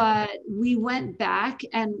 but we went back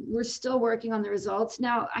and we're still working on the results.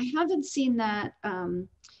 Now, I haven't seen that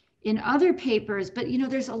in other papers, but you know,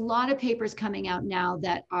 there's a lot of papers coming out now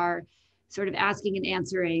that are sort of asking and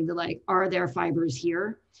answering the like, are there fibers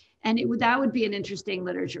here? And that would be an interesting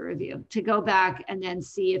literature review, to go back and then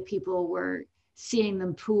see if people were seeing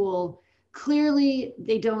them pool. Clearly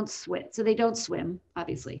they don't swim. So they don't swim,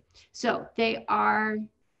 obviously. So they are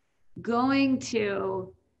going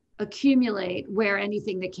to accumulate where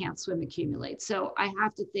anything that can't swim accumulates. So I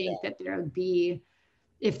have to think that there would be,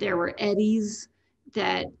 if there were eddies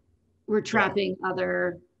that were trapping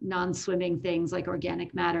other non-swimming things like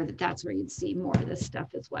organic matter, that's where you'd see more of this stuff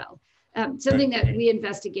as well. Something that we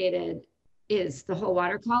investigated is the whole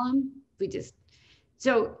water column.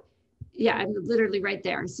 Yeah, I'm literally right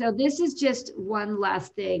there. So this is just one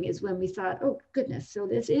last thing, is when we thought, oh goodness, so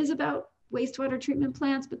this is about wastewater treatment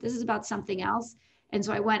plants, but this is about something else. And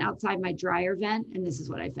so I went outside my dryer vent, and this is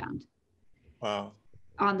what I found. Wow.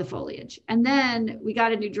 On the foliage. And then we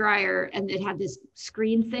got a new dryer, and it had this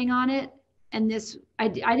screen thing on it. And this, I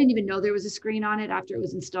didn't even know there was a screen on it after it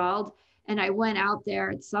was installed. And I went out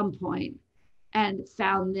there at some point and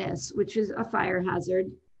found this, which is a fire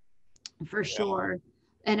hazard for sure,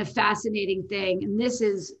 and a fascinating thing. And this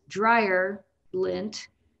is dryer lint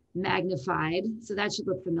magnified. So that should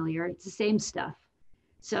look familiar. It's the same stuff.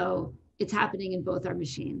 So it's happening in both our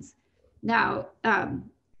machines. Now,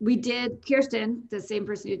 we did, Kirsten, the same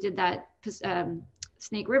person who did that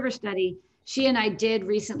Snake River study, she and I did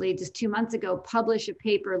recently, just 2 months ago, publish a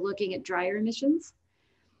paper looking at dryer emissions.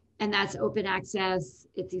 And that's open access.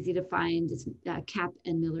 It's easy to find. It's Kapp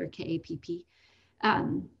and Miller, K-A-P-P.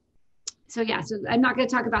 So yeah, so I'm not going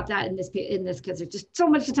to talk about that in this because there's just so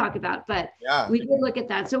much to talk about, but we did look at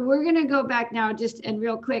that. So we're going to go back now and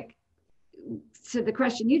real quick to the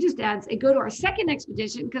question you just asked, and go to our second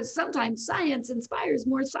expedition, because sometimes science inspires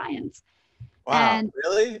more science. Wow, and,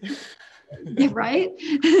 really? Right?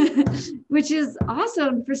 Which is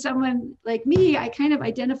awesome for someone like me. I kind of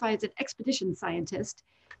identify as an expedition scientist.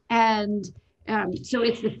 And so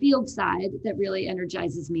it's the field side that really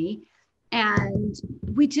energizes me. And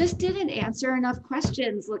we just didn't answer enough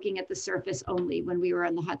questions looking at the surface only when we were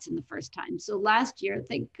on the Hudson the first time. So last year,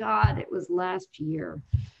 thank God it was last year,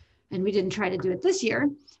 and we didn't try to do it this year.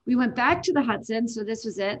 We went back to the Hudson. So this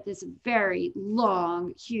was it, this very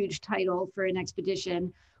long, huge title for an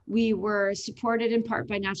expedition. We were supported in part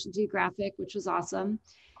by National Geographic, which was awesome.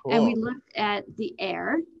 Cool. And we looked at the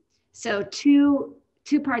air. So two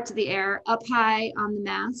parts of the air, up high on the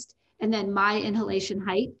mast, and then my inhalation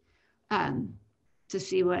height, to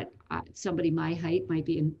see what somebody my height might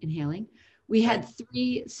be inhaling. We had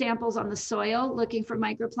 3 samples on the soil looking for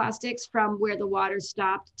microplastics from where the water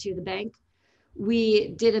stopped to the bank. We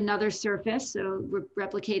did another surface, so we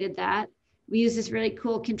replicated that. We used this really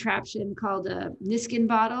cool contraption called a Niskin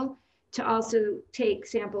bottle to also take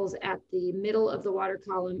samples at the middle of the water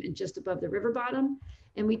column and just above the river bottom.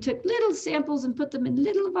 And we took little samples and put them in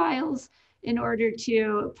little vials in order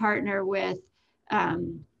to partner with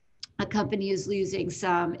a company who's using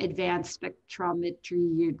some advanced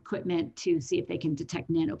spectrometry equipment to see if they can detect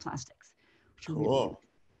nanoplastics. Cool.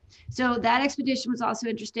 So that expedition was also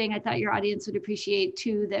interesting. I thought your audience would appreciate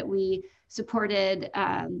too that we supported,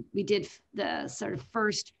 we did the sort of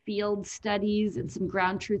first field studies and some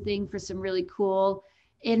ground truthing for some really cool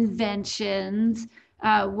inventions.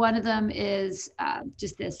 One of them is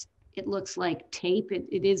just this, it looks like tape.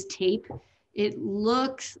 It is tape. It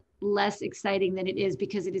looks less exciting than it is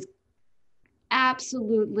because it is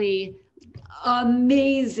absolutely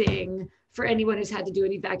amazing for anyone who's had to do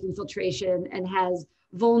any vacuum filtration and has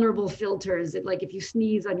vulnerable filters. Like if you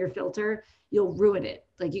sneeze on your filter, you'll ruin it.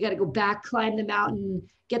 Like you got to go back, climb the mountain,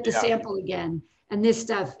 get the sample again. And this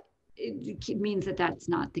stuff, it means that that's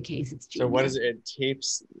not the case. It's genius. So what is it? It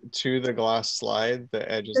tapes to the glass slide, the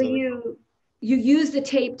edges. So you use the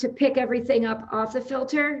tape to pick everything up off the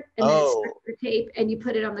filter, and then it's the tape, and you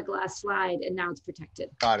put it on the glass slide, and now it's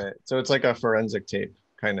protected. Got it. So it's like a forensic tape,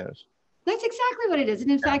 kind of. That's exactly what it is.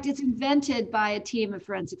 And in fact, it's invented by a team of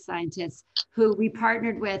forensic scientists who we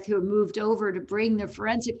partnered with, who moved over to bring their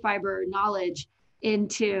forensic fiber knowledge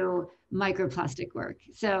into microplastic work.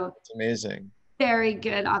 So it's amazing. Very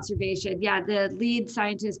good observation. Yeah, the lead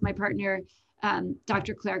scientist, my partner,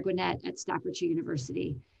 Dr. Claire Gwinnett at Staffordshire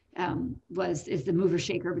University, is the mover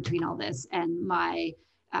shaker between all this, and my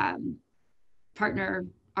our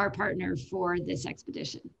partner for this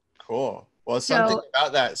expedition. Cool. Well, something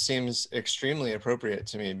about that seems extremely appropriate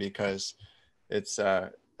to me because it's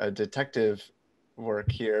a detective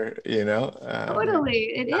work here, you know.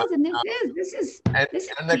 Totally, it is, and this is.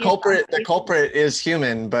 And the culprit is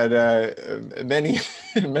human, but many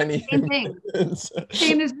same thing.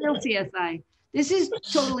 Same as real CSI. This is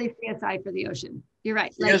totally CSI for the ocean. You're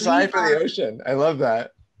right. CSI for the ocean. I love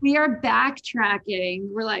that. We are backtracking.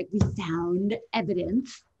 We're like, we found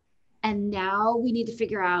evidence. And now we need to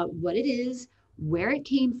figure out what it is, where it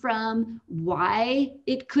came from, why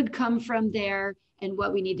it could come from there, and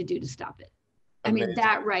what we need to do to stop it. Amazing. I mean,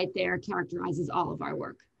 that right there characterizes all of our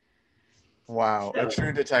work. Wow, a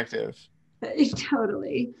true detective.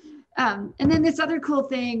 Totally. And then this other cool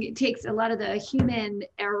thing takes a lot of the human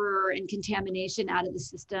error and contamination out of the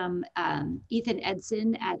system. Ethan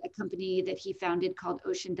Edson at a company that he founded called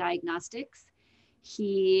Ocean Diagnostics,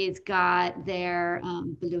 he's got there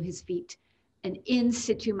below his feet an in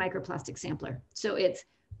situ microplastic sampler. So it's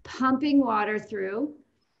pumping water through,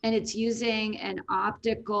 and it's using an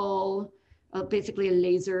optical, basically a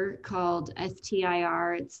laser called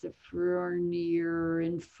FTIR. It's the Fourier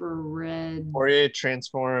infrared. Fourier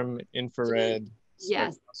transform infrared.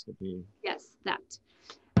 Yes. Yes, that.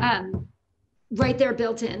 Right there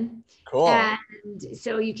built in. Cool. And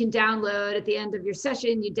so you can download at the end of your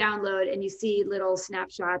session, you download and you see little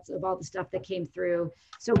snapshots of all the stuff that came through.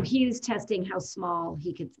 So he was testing how small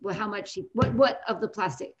he could, well, how much he, what of the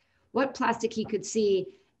plastic, what plastic he could see,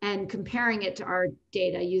 and comparing it to our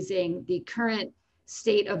data using the current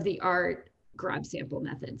state of the art grab sample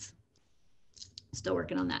methods. Still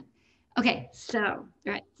working on that. Okay, so, all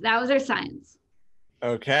right, so that was our science.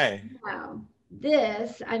 Okay. Now,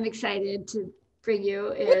 this I'm excited to bring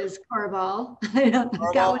you is Cora Ball. I've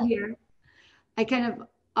got one here. I kind of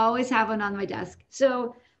always have one on my desk.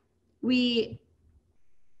 So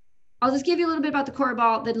I'll just give you a little bit about the Cora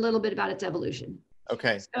Ball, then a little bit about its evolution.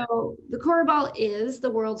 Okay. So the Cora Ball is the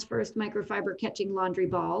world's first microfiber catching laundry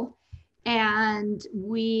ball. And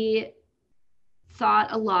we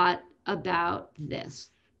thought a lot about this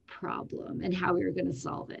problem and how we were going to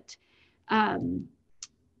solve it.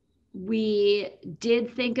 We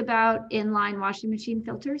did think about inline washing machine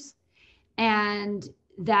filters, and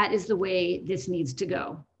that is the way this needs to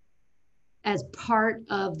go as part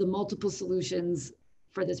of the multiple solutions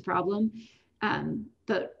for this problem.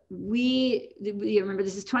 But we remember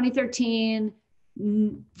this is 2013,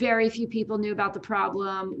 very few people knew about the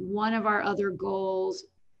problem. One of our other goals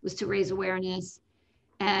was to raise awareness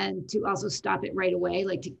and to also stop it right away,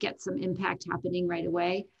 like to get some impact happening right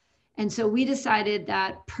away. And so we decided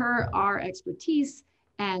that per our expertise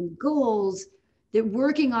and goals, that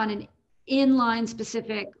working on an inline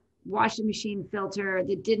specific washing machine filter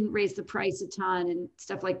that didn't raise the price a ton and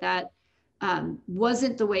stuff like that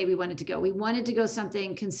wasn't the way we wanted to go. We wanted to go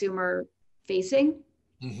something consumer facing,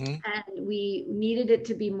 and we needed it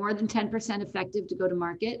to be more than 10% effective to go to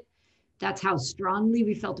market. That's how strongly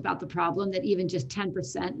we felt about the problem, that even just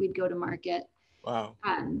 10% we'd go to market. Wow.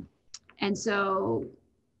 And so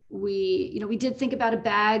we did think about a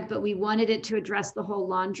bag, but we wanted it to address the whole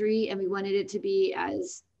laundry, and we wanted it to be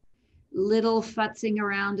as little futzing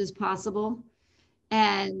around as possible.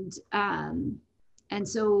 And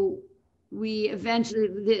so we eventually,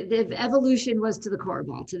 the evolution was to the Cora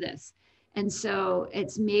Ball, to this. And so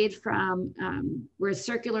it's made from, we're as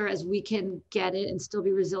circular as we can get it and still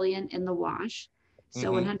be resilient in the wash.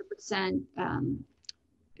 So 100%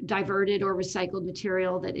 diverted or recycled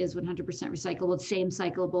material that is 100% recyclable, same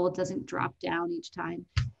cyclable, it doesn't drop down each time.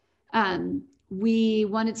 We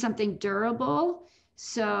wanted something durable,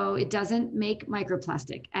 so it doesn't make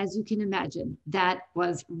microplastic. As you can imagine, that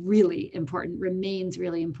was really important, remains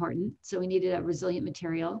really important. So we needed a resilient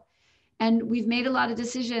material. And we've made a lot of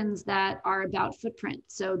decisions that are about footprint,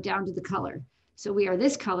 so down to the color. So we are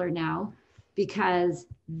this color now because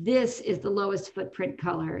this is the lowest footprint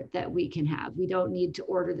color that we can have. We don't need to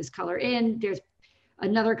order this color in. There's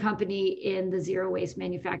another company in the zero waste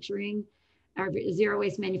manufacturing, our zero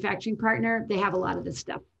waste manufacturing partner. They have a lot of this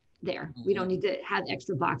stuff there. We don't need to have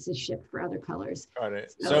extra boxes shipped for other colors. Got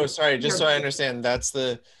it. So sorry, just so I understand, that's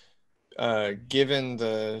the, given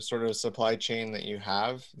the sort of supply chain that you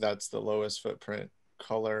have, that's the lowest footprint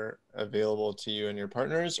color available to you and your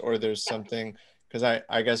partners, or there's something, because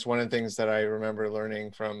I guess one of the things that I remember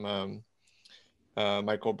learning from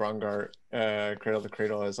Michael Brongart, Cradle to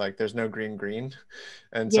Cradle, is like there's no green.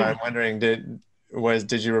 And so I'm wondering, did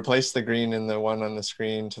you replace the green in the one on the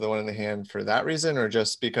screen to the one in the hand for that reason, or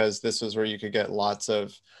just because this was where you could get lots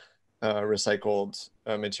of recycled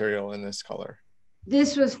material in this color?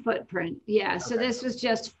 This was footprint. Yeah. So this was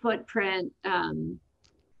just footprint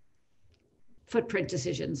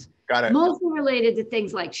decisions. Got it. Mostly related to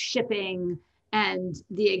things like shipping and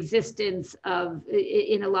the existence of,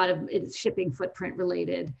 in a lot of it's shipping footprint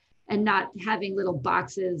related, and not having little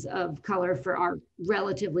boxes of color for our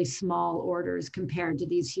relatively small orders compared to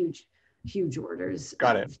these huge orders.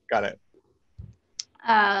 Got it.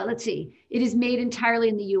 Let's see, it is made entirely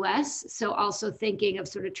in the US. So also thinking of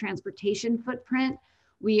sort of transportation footprint,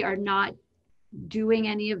 we are not doing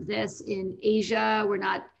any of this in Asia. We're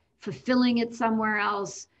not fulfilling it somewhere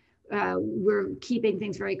else. We're keeping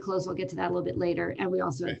things very close. We'll get to that a little bit later. And we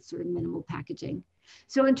also have sort of minimal packaging.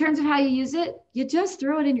 So in terms of how you use it, you just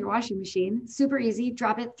throw it in your washing machine. Super easy,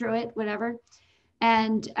 drop it, throw it, whatever.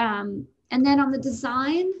 And then on the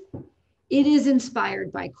design, it is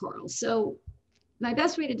inspired by coral. So my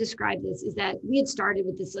best way to describe this is that we had started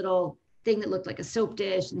with this little thing that looked like a soap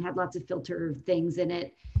dish and had lots of filter things in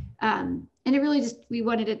it. And it really just, we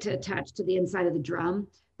wanted it to attach to the inside of the drum,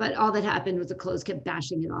 but all that happened was the clothes kept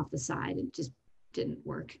bashing it off the side. It just didn't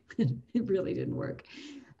work. It really didn't work.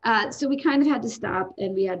 So we kind of had to stop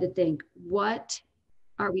and we had to think, what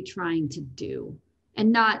are we trying to do?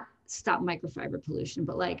 And not stop microfiber pollution,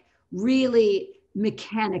 but like really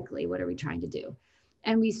mechanically, what are we trying to do?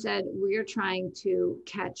 And we said, we're trying to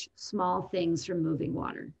catch small things from moving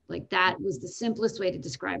water. Like that was the simplest way to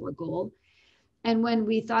describe our goal. And when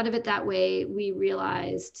we thought of it that way, we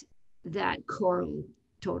realized that coral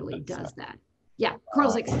totally does that. Yeah,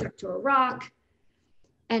 coral's like stuck to a rock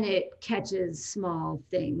and it catches small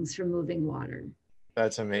things from moving water.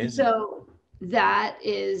 That's amazing. So that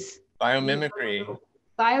is biomimicry.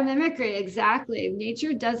 Biomimicry, exactly.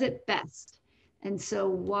 Nature does it best. And so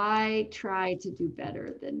why try to do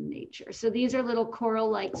better than nature? So these are little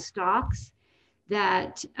coral-like stalks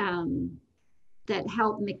that, that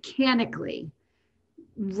help mechanically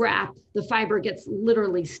wrap. The fiber gets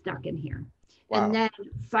literally stuck in here. Wow. And then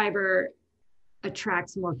fiber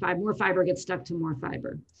attracts more fiber gets stuck to more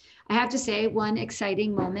fiber. I have to say one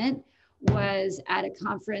exciting moment was at a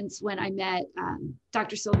conference when I met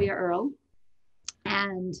Dr. Sylvia Earle,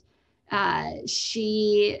 and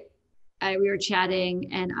we were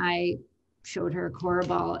chatting and I showed her Cora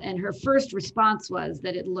Ball, and her first response was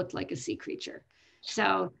that it looked like a sea creature.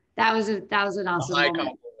 So that was an awesome moment.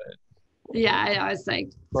 Compliment. Yeah, I was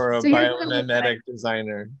like, for a biomimetic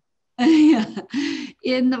designer. Yeah,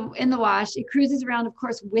 in the wash, it cruises around, of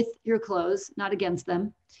course, with your clothes, not against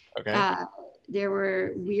them. Okay. There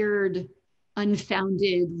were weird,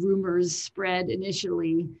 unfounded rumors spread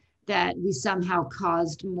initially that we somehow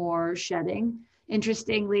caused more shedding.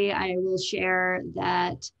 Interestingly, I will share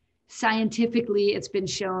that scientifically, it's been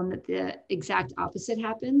shown that the exact opposite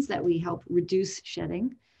happens, that we help reduce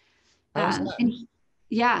shedding. And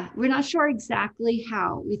yeah, we're not sure exactly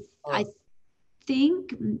how. I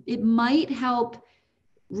think it might help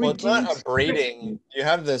reduce. Well, it's not abrading. You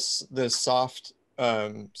have this soft,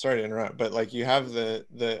 sorry to interrupt, but like you have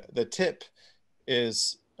the tip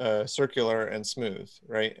is circular and smooth,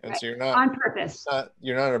 right? And so you're not on purpose.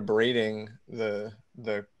 You're not abrading the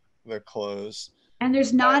clothes. And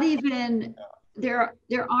there's not even there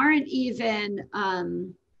aren't even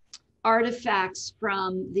artifacts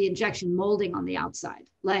from the injection molding on the outside.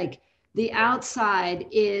 Like the outside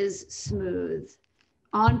is smooth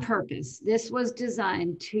on purpose. This was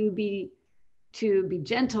designed to be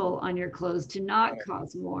gentle on your clothes, to not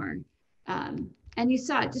cause more. And you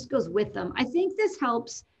saw it just goes with them. I think this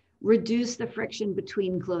helps reduce the friction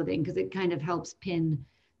between clothing because it kind of helps pin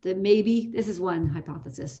this is one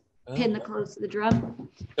hypothesis, pin the clothes to the drum.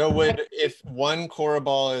 So if one Cora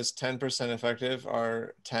Ball is 10% effective,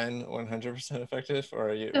 are 10 100% effective, or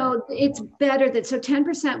are you? So it's better so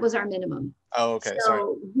 10% was our minimum. Oh, okay. So sorry.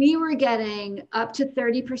 We were getting up to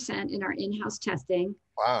 30% in our in-house testing.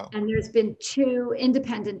 Wow. And there's been 2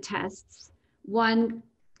 independent tests. One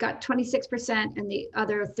got 26% and the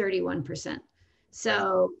other 31%.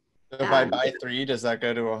 So if I buy 3, does that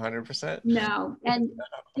go to 100%? No. And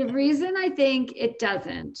the reason I think it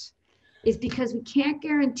doesn't is because we can't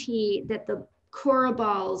guarantee that the Cora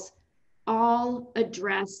Balls all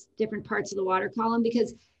address different parts of the water column,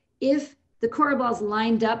 because if the Cora Balls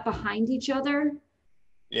lined up behind each other,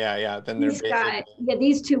 then they're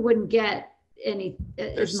these 2 wouldn't get any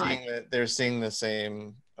as much. They're seeing the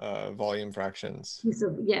same volume fractions.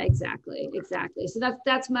 So yeah, exactly. So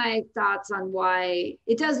that's my thoughts on why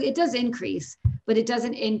it does increase, but it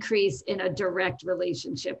doesn't increase in a direct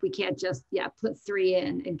relationship. We can't just put 3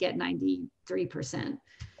 in and get 93%.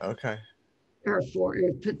 Okay. Or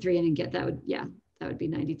put 3 in and get that would be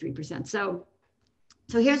 93%. So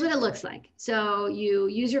here's what it looks like. So you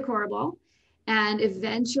use your Cora Ball, and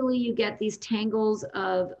eventually you get these tangles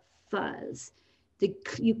of fuzz.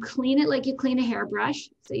 You clean it like you clean a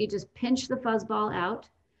hairbrush. So you just pinch the fuzz ball out.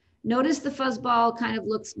 Notice the fuzz ball kind of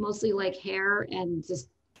looks mostly like hair, and just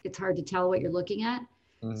it's hard to tell what you're looking at.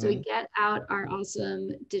 Mm-hmm. So we get out our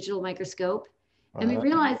awesome digital microscope, and we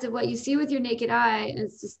realize that what you see with your naked eye,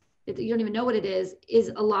 you don't even know what it is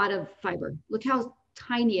a lot of fiber. Look how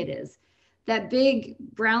tiny it is. That big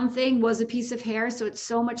brown thing was a piece of hair, so it's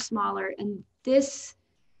so much smaller. And this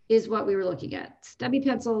is what we were looking at. Stubby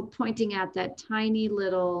pencil pointing at that tiny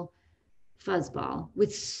little fuzzball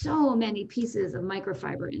with so many pieces of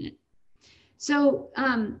microfiber in it. So,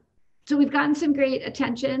 so we've gotten some great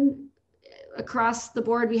attention across the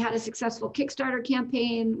board. We had a successful Kickstarter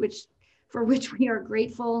campaign, for which we are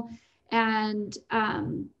grateful. And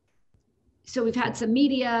so we've had some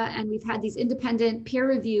media, and we've had these independent peer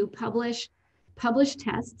review published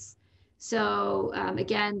tests. So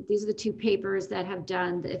again, these are the two papers that have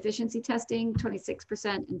done the efficiency testing,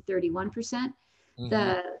 26% and 31%. Mm-hmm.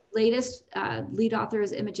 The latest lead author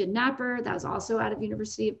is Imogen Napper. That was also out of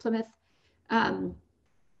University of Plymouth.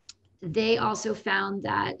 They also found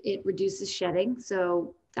that it reduces shedding.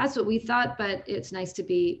 So that's what we thought, but it's nice to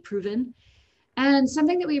be proven. And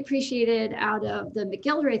something that we appreciated out of the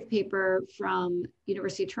McGilraith paper from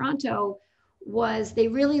University of Toronto was they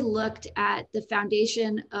really looked at the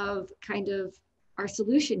foundation of kind of our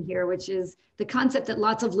solution here, which is the concept that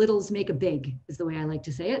lots of littles make a big, is the way I like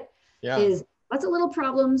to say it. Yeah. Is lots of little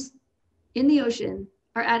problems in the ocean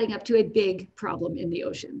are adding up to a big problem in the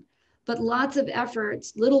ocean. But lots of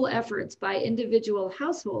efforts, little efforts by individual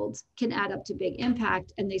households can add up to big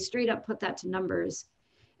impact. And they straight up put that to numbers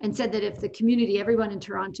and said that if the community, everyone in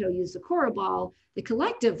Toronto used the Cora Ball,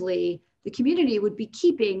 collectively, the community would be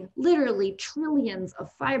keeping literally trillions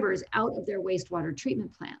of fibers out of their wastewater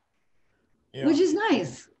treatment plant, which is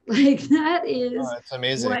nice. Like that is it's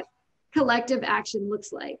amazing. What collective action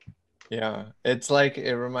looks like. Yeah, it's like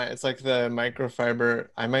it's like the microfiber.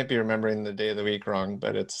 I might be remembering the day of the week wrong,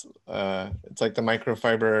 but it's like the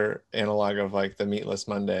microfiber analog of like the Meatless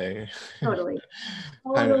Monday. Totally.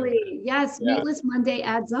 Yes, yeah. Meatless Monday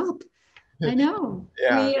adds up. I know.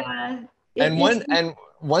 Yeah.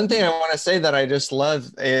 One thing I want to say that I just love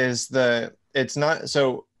is it's not,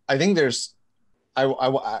 so I think there's,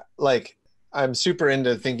 I'm super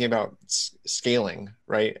into thinking about scaling,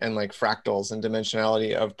 right? And like fractals and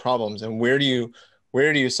dimensionality of problems, and where do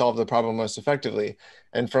you solve the problem most effectively?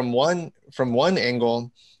 And from one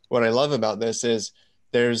angle, what I love about this is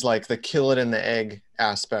there's like the kill it in the egg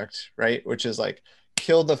aspect, right? Which is like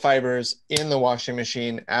kill the fibers in the washing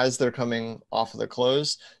machine as they're coming off of the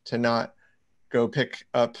clothes to not go pick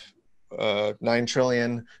up 9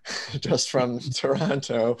 trillion just from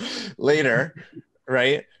Toronto later,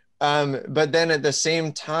 right? But then at the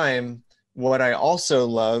same time, what I also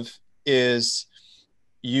love is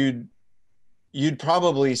you'd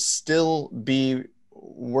probably still be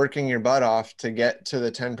working your butt off to get to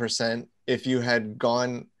the 10% if you had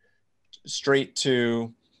gone straight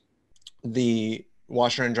to the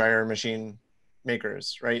washer and dryer machine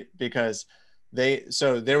makers, right? Because there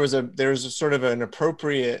was a sort of an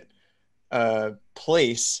appropriate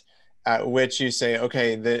place at which you say,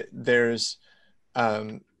 okay, there's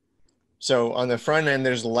so on the front end,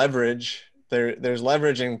 there's leverage. There's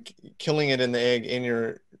leverage in killing it in the egg in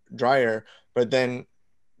your dryer, but then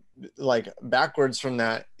like backwards from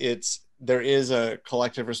that, there is a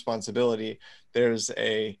collective responsibility. There's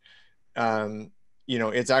a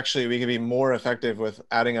it's actually, we can be more effective with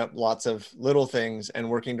adding up lots of little things and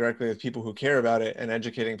working directly with people who care about it and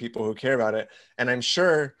educating people who care about it. And I'm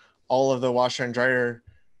sure all of the washer and dryer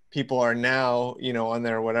people are now, on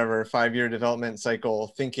their whatever 5-year development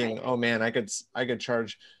cycle thinking, oh man, I could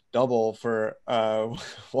charge double for a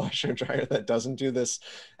washer dryer that doesn't do this,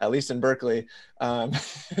 at least in Berkeley. Yeah,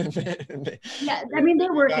 I mean,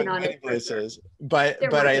 they're working on it. Places. But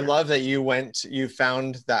I love that you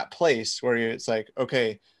found that place where it's like,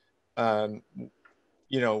 okay, we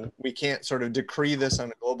can't sort of decree this on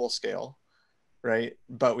a global scale, right?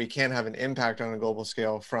 But we can have an impact on a global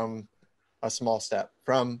scale from a small step,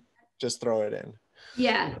 from just throw it in.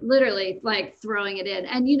 Yeah, literally like throwing it in.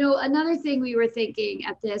 And, another thing we were thinking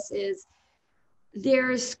at this is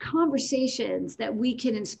there's conversations that we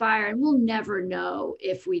can inspire, and we'll never know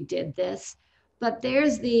if we did this, but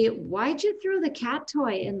there's why'd you throw the cat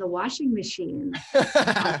toy in the washing machine?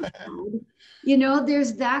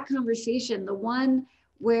 There's that conversation, the one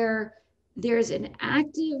where there's an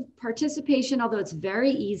active participation, although it's very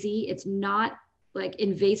easy. It's not like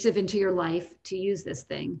invasive into your life to use this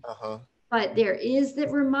thing. But there is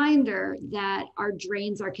that reminder that our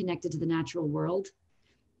drains are connected to the natural world,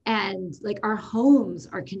 and like our homes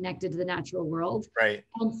are connected to the natural world. Right.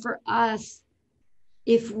 And for us,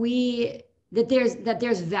 that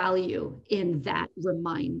there's value in that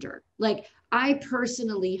reminder. Like I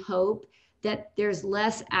personally hope that there's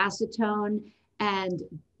less acetone and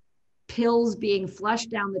pills being flushed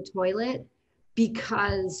down the toilet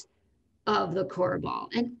because of the Cora Ball.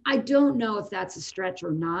 And I don't know if that's a stretch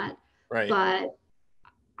or not, right. But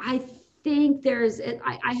I think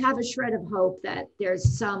I have a shred of hope that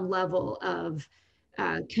there's some level of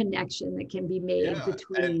connection that can be made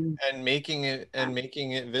between and making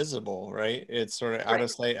it visible, right? It's sort of out of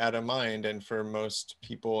sight, out of mind. And for most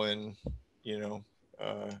people in, you know,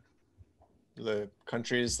 the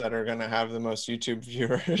countries that are going to have the most YouTube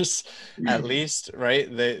viewers, at least, right?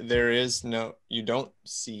 There is no, you don't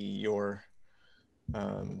see your,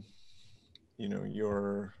 you know,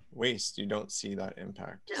 your waste. You don't see that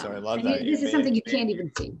impact. No. So I love and that. this is something you can't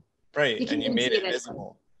even see. Right. You And you made it anyway.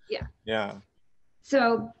 visible. Yeah. Yeah.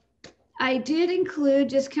 So I did include,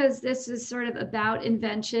 just because this is sort of about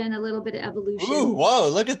invention, a little bit of evolution. Ooh, whoa,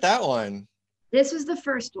 look at that one. This was the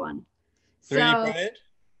first one. 3D printed?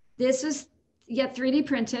 This was, 3D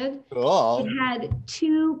printed. Cool. It had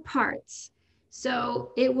 2 parts.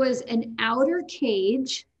 So it was an outer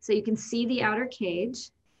cage. So you can see the outer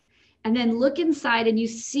cage. And then look inside and you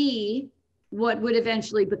see what would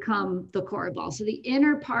eventually become the Cora Ball. So the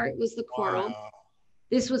inner part was the coral. Wow.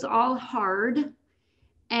 This was all hard.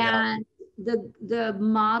 And the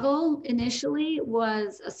model initially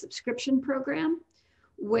was a subscription program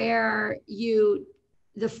where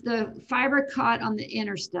the fiber caught on the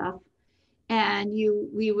inner stuff, and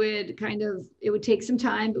we would it would take some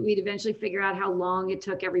time, but we'd eventually figure out how long it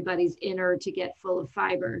took everybody's inner to get full of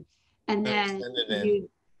fiber. And then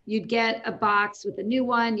you'd get a box with a new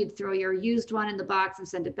one, you'd throw your used one in the box and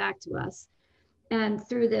send it back to us. And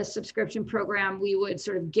through this subscription program, we would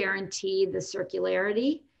sort of guarantee the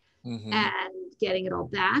circularity and getting it all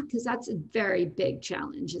back, because that's a very big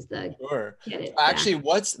challenge, is the get it actually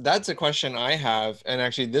back. That's a question I have. And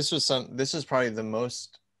actually this is probably the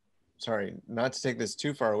most, sorry, not to take this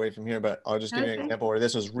too far away from here, but I'll just give you an example where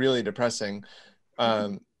this was really depressing.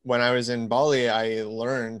 When I was in Bali, I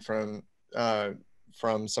learned from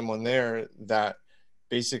someone there that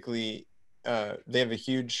basically they have a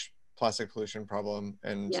huge plastic pollution problem,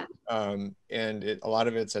 and a lot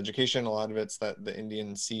of it's education, a lot of it's that the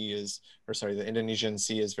Indonesian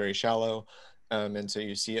Sea is very shallow, and so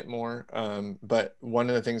you see it more. But one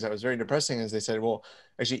of the things that was very depressing is they said, well,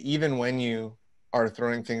 actually, even when you are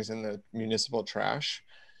throwing things in the municipal trash,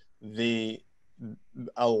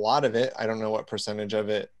 a lot of it, I don't know what percentage of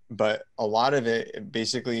it, but a lot of it,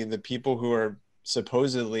 basically the people who are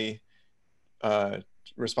supposedly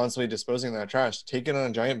responsibly disposing of that trash take it on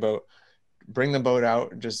a giant boat, bring the boat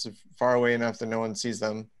out just far away enough that no one sees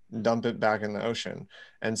them, dump it back in the ocean.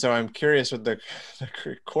 And so I'm curious with the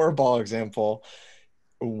Cora Ball example,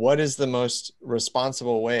 what is the most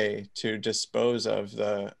responsible way to dispose of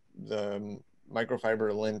the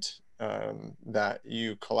microfiber lint that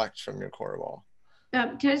you collect from your Cora Ball?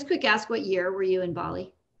 Can I just quick ask, what year were you in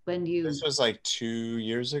Bali when you? This was like 2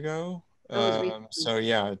 years ago. So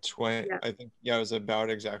yeah, I think, it was about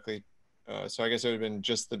exactly. So I guess it would have been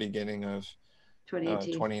just the beginning of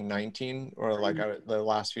 2019, or like the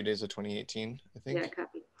last few days of 2018, I think. Yeah,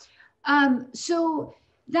 copy. So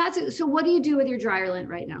what do you do with your dryer lint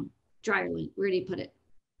right now? Dryer lint, where do you put it?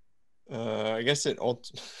 I guess I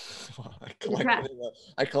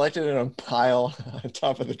collected it in a pile on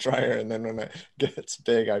top of the dryer, and then when it gets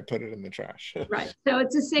big, I put it in the trash. Right. So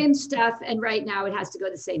it's the same stuff, and right now it has to go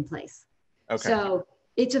to the same place. Okay. So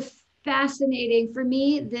it's a fascinating, for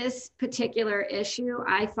me, this particular issue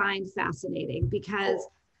I find fascinating, because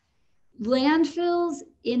landfills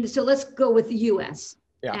so let's go with the US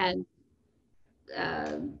and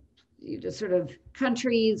just sort of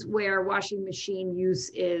countries where washing machine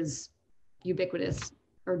use is ubiquitous,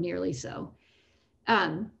 or nearly so.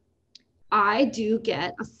 I do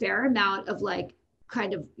get a fair amount of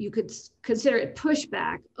you could consider it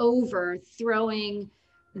pushback over throwing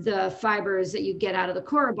the fibers that you get out of the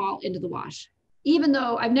Cora Ball into the wash, even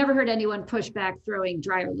though I've never heard anyone push back throwing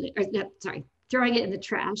throwing it in the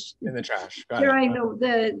trash. In the trash. Throwing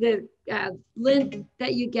the lint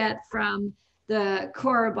that you get from the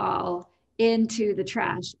Cora Ball into the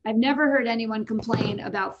trash. I've never heard anyone complain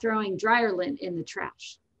about throwing dryer lint in the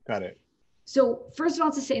trash. Got it. So first of all,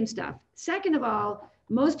 it's the same stuff. Second of all,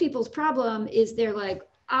 most people's problem is they're like,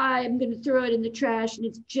 I'm going to throw it in the trash and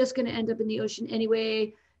it's just going to end up in the ocean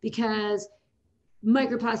anyway, because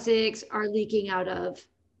microplastics are leaking out of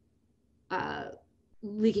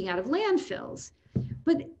landfills.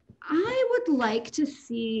 But I would like to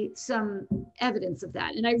see some evidence of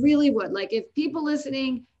that. And I really would. Like, if people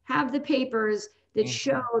listening have the papers that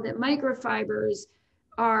show that microfibers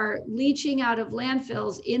are leaching out of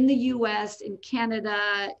landfills in the US, in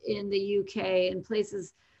Canada, in the UK, and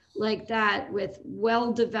places like that, with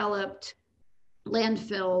well-developed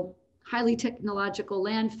landfill, highly technological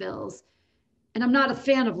landfills. And I'm not a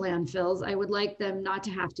fan of landfills. I would like them not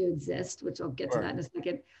to have to exist, which I'll get to that in a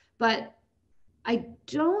second. But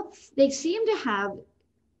they seem to have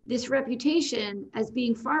this reputation as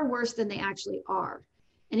being far worse than they actually are.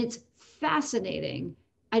 And it's fascinating.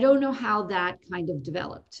 I don't know how that kind of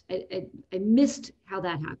developed. I missed how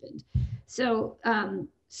that happened. So,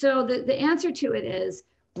 so the answer to it is,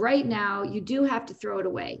 right now, you do have to throw it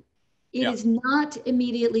away. It is not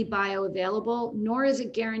immediately bioavailable, nor is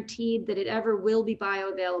it guaranteed that it ever will be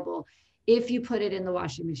bioavailable if you put it in the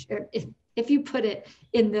washing machine, if you put it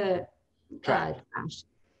in the trash.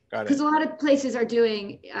 Because a lot of places are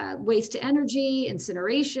doing waste to energy,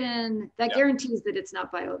 incineration, that guarantees that it's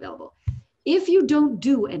not bioavailable. If you don't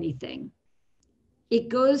do anything, it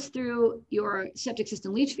goes through your septic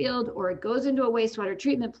system leach field, or it goes into a wastewater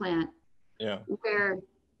treatment plant, where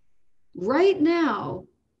right now,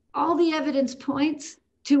 all the evidence points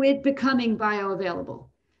to it becoming bioavailable.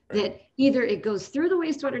 That either it goes through the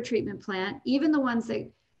wastewater treatment plant, even the ones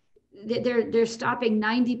that they're stopping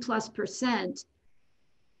 90+%.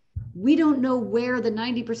 We don't know where the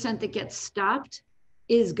 90% that gets stopped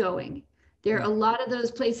is going. There are a lot of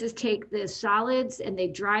those places take the solids and they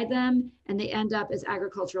dry them and they end up as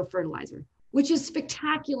agricultural fertilizer, which is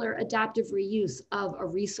spectacular adaptive reuse of a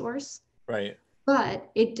resource. Right. But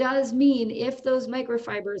it does mean if those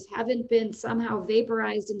microfibers haven't been somehow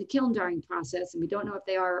vaporized in the kiln drying process, and we don't know if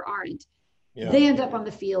they are or aren't, they end up on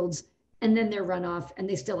the fields, and then they're run off and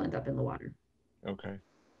they still end up in the water. Okay.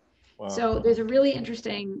 Wow. So there's a really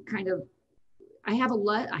interesting kind of, I have a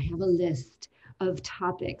list of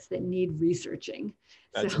topics that need researching.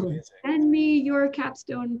 That's so amazing. Send me your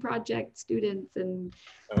capstone project students and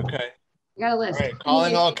I got a list. All right,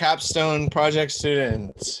 calling all capstone project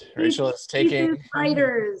students. Rachael is taking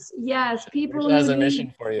writers. Yes, people Rachael has a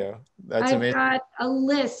mission for you. That's amazing. I've got a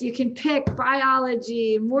list. You can pick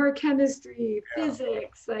biology, more chemistry,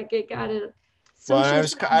 physics. Like it got it. Well, I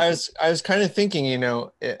was kind of thinking, you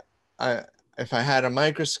know, if I had a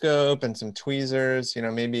microscope and some tweezers, you know,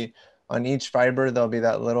 maybe on each fiber there'll be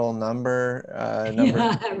that little number.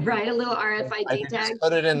 Yeah, right, a little RFID I tag. just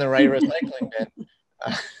put it in the right recycling bin.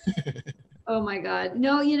 Oh my God.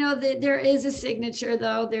 No, you know, there is a signature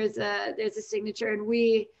though. There's a signature, and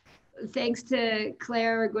we, thanks to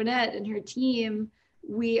Claire Gwinnett and her team,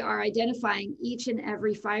 we are identifying each and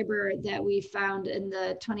every fiber that we found in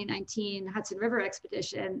the 2019 Hudson River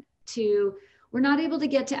expedition. We're not able to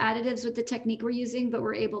get to additives with the technique we're using, but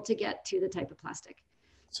we're able to get to the type of plastic.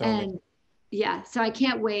 So I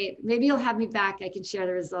can't wait. Maybe you'll have me back. I can share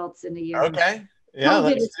the results in a year. Okay. Yeah,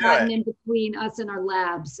 COVID has gotten in between us and our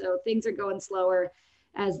labs, so things are going slower,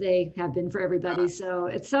 as they have been for everybody. So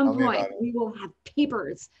at some point, we will have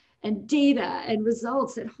papers and data and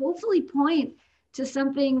results that hopefully point to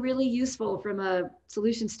something really useful from a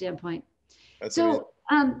solution standpoint. So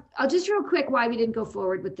I'll just real quick why we didn't go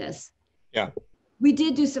forward with this. Yeah. We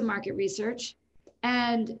did do some market research,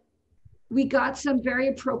 and we got some very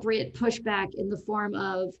appropriate pushback in the form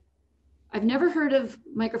of, I've never heard of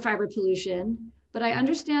microfiber pollution, but I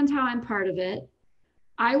understand how I'm part of it.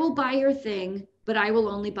 I will buy your thing, but I will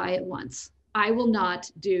only buy it once. I will not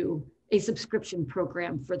do a subscription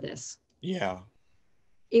program for this. Yeah.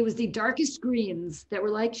 It was the darkest greens that were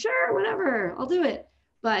like, sure, whatever, I'll do it.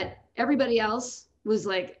 But everybody else was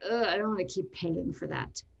like, I don't want to keep paying for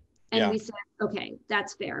that. And we said, okay,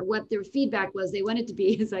 that's fair. What their feedback was, they wanted to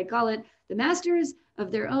be, as I call it, the masters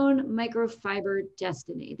of their own microfiber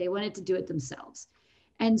destiny. They wanted to do it themselves.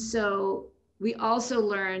 And so we also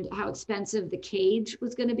learned how expensive the cage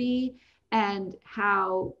was going to be and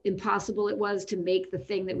how impossible it was to make the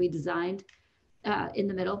thing that we designed in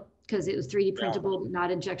the middle, because it was 3D printable, but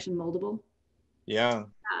not injection moldable. Yeah.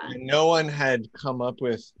 And no one had come up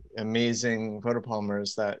with amazing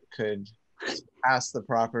photopolymers that could pass the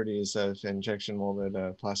properties of injection molded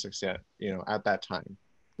plastics yet, you know, at that time.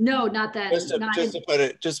 No, not that. Just to put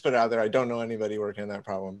it out there, I don't know anybody working on that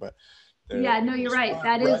problem, but yeah, no, you're right.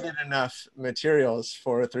 That is enough materials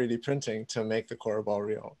for 3D printing to make the Cora Ball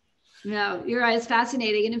real. No, you're right. It's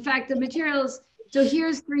fascinating. And in fact, the materials, so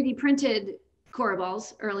here's 3D printed Cora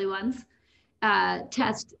Balls, early ones,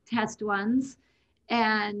 test ones.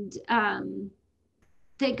 And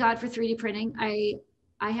thank God for 3D printing.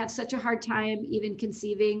 I have such a hard time even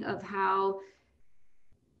conceiving of how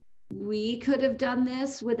we could have done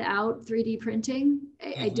this without 3D printing.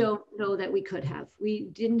 I don't know that we could have. We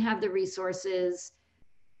didn't have the resources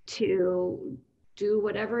to do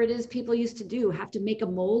whatever it is people used to do, have to make a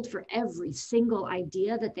mold for every single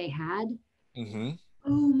idea that they had.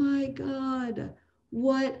 Oh my God,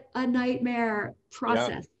 what a nightmare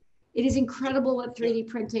process. It is incredible what 3D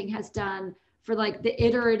printing has done for like the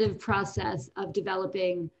iterative process of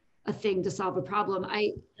developing a thing to solve a problem.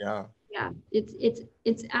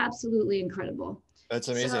 It's absolutely incredible. That's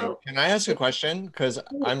amazing. So Can I ask a question? Because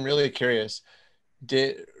I'm really curious.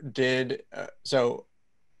 So,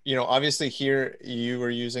 you know, obviously here you were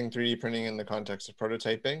using 3D printing in the context of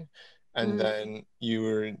prototyping, and then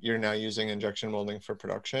you're now using injection molding for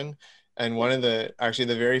production. And one of actually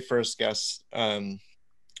the very first guest,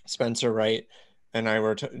 Spencer Wright, and I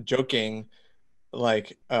were joking,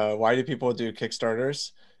 like, why do people do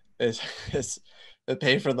Kickstarters? Is is to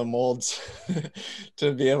pay for the molds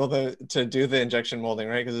to be able to do the injection molding,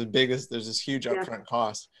 right? Because there's this huge upfront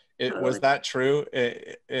cost. Was that true?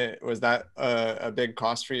 Was that a big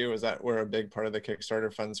cost for you? Was that where a big part of the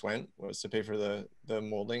Kickstarter funds went, was to pay for the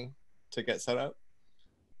molding to get set up?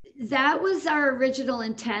 That was our original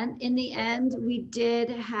intent. In the end, we did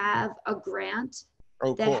have a grant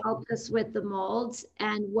that helped us with the molds.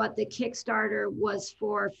 And what the Kickstarter was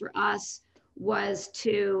for us was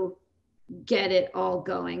to get it all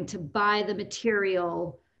going, to buy the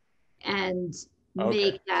material and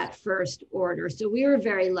make that first order. So we were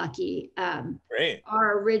very lucky. Great.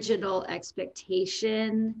 Our original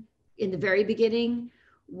expectation in the very beginning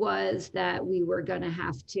was that we were going to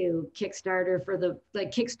have to kickstart for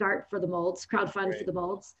the molds, crowdfund for the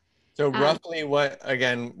molds. So roughly what,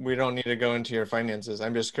 again, we don't need to go into your finances.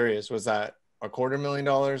 I'm just curious, was that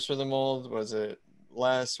 $250,000 for the mold? Was it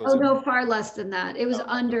less? No, far less than that. It was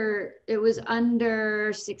under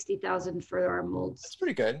 60,000 for our molds. That's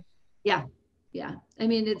pretty good. Yeah. Yeah. I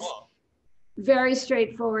mean, it's very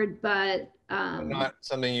straightforward, but not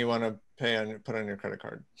something you want to put on your credit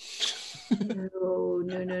card.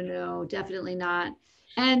 No, definitely not.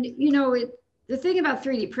 And you know, the thing about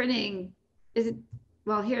 3D printing is,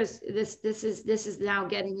 well, here's this is now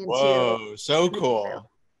getting into. Whoa, so cool.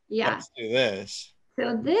 Yeah. Let's do this.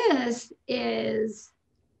 So this is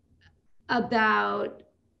about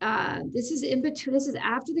this is in between. This is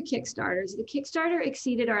after the Kickstarter. So the Kickstarter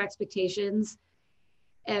exceeded our expectations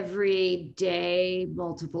every day,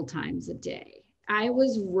 multiple times a day. I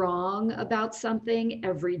was wrong about something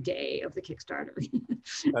every day of the Kickstarter.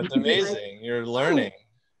 That's amazing. You're learning.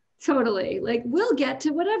 Totally. Like, we'll get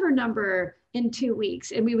to whatever number in 2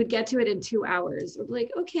 weeks, and we would get to it in 2 hours. We're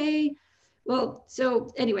like, okay. Well,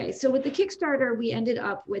 so anyway, so with the Kickstarter, we ended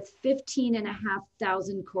up with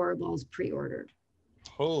 15,500 Cora Balls pre-ordered.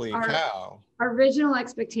 Holy cow. Our original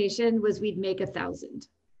expectation was we'd make 1,000.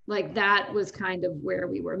 Like, that was kind of where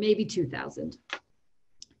we were, maybe 2,000.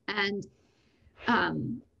 And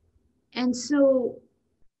so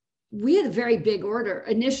we had a very big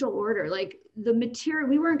initial order, like the material,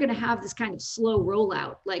 we weren't going to have this kind of slow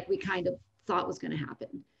rollout like we kind of thought was going to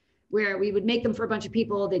happen, where we would make them for a bunch of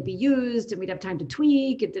people, they'd be used and we'd have time to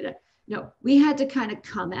tweak. No, we had to kind of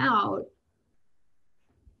come out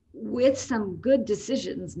with some good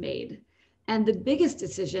decisions made. And the biggest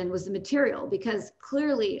decision was the material, because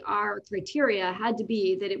clearly our criteria had to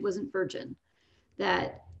be that it wasn't virgin,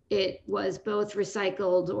 that it was both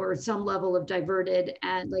recycled or some level of diverted,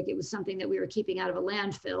 and like it was something that we were keeping out of a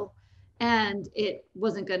landfill, and it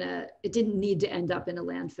didn't need to end up in a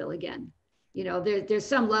landfill again. You know, there's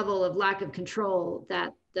some level of lack of control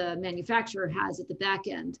that the manufacturer has at the back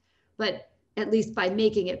end, but at least by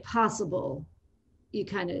making it possible, you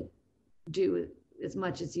kind of do as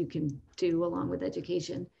much as you can do along with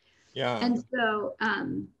education. Yeah. And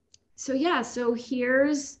so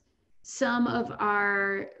here's some of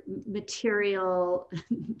our material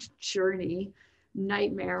journey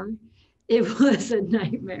nightmare. It was a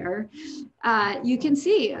nightmare. You can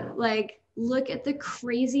see, like, look at the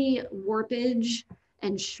crazy warpage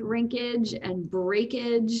and shrinkage and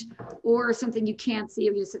breakage, or something you can't see.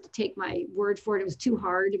 You just have to take my word for it. It was too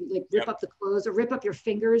hard. It would like rip up the clothes or rip up your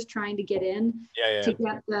fingers trying to get in to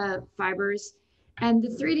get the fibers. And the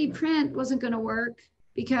 3D print wasn't going to work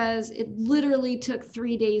because it literally took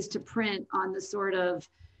 3 days to print on the sort of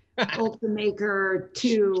Ultimaker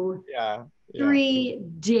 2. 3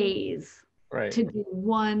 days to do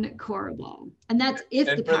one Cora Ball. And that's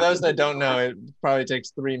and for those that don't know, it probably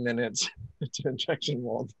takes 3 minutes to injection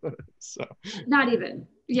mold. So not even.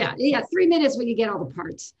 Yeah, 3 minutes when you get all the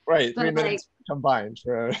parts. Right, but 3 minutes combined.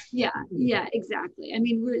 Yeah, exactly. I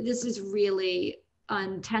mean, this is really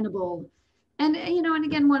untenable. And, you know, and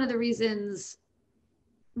again, one of the reasons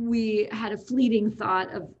we had a fleeting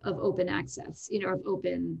thought of open access, you know, of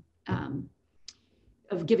open,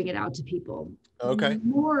 of giving it out to people. Okay.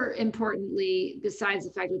 More importantly, besides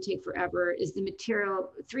the fact it would take forever, is the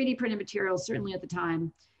material, 3D printed material, certainly at the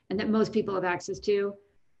time, and that most people have access to,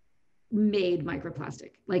 made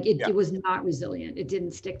microplastic. Like it was not resilient. It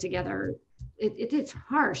didn't stick together. It's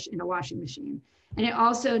harsh in a washing machine. And it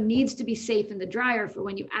also needs to be safe in the dryer for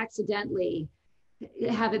when you accidentally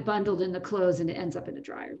have it bundled in the clothes and it ends up in the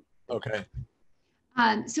dryer. Okay.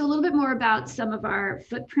 So a little bit more about some of our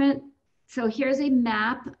footprint. So here's a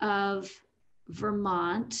map of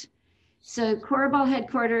Vermont. So Cora Ball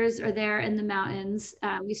headquarters are there in the mountains.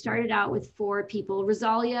 We started out with 4 people.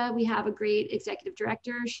 Rozalia, we have a great executive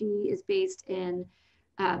director. She is based in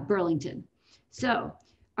Burlington. So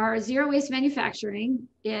our zero waste manufacturing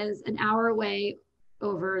is an hour away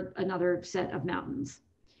over another set of mountains.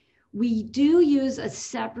 We do use a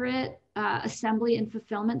separate assembly and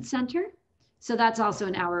fulfillment center. So that's also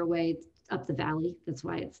an hour away up the valley. That's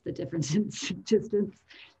why it's the difference in distance,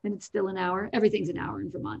 and it's still an hour. Everything's an hour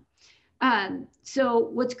in Vermont. So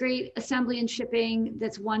what's great, assembly and shipping,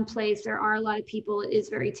 that's one place. There are a lot of people. It is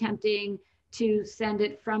very tempting to send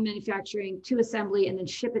it from manufacturing to assembly and then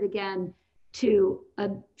ship it again to a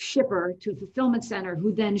shipper, to a fulfillment center,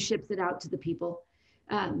 who then ships it out to the people.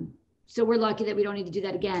 So we're lucky that we don't need to do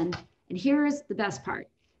that again. And here's the best part.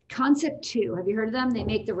 Concept 2, have you heard of them? They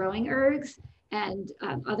make the rowing ergs and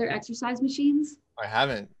other exercise machines. I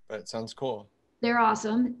haven't, but it sounds cool. They're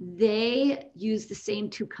awesome. They use the same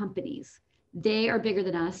 2 companies. They are bigger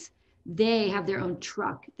than us. They have their own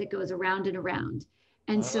truck that goes around and around.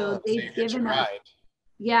 And so they've given us,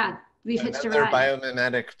 yeah, we've hitched a ride. Their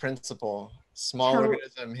biomimetic principle, small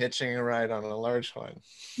organism hitching a ride on a large one.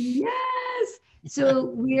 Yes.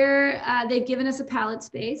 So they've given us a pallet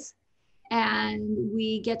space, and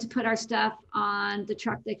we get to put our stuff on the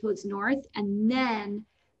truck that goes north. And then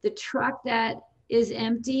the truck that is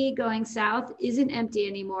empty going south isn't empty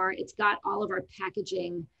anymore. It's got all of our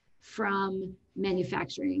packaging from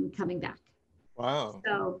manufacturing coming back. Wow.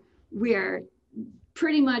 So we're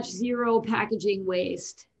pretty much zero packaging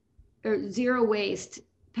waste, or zero waste,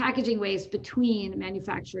 packaging waste between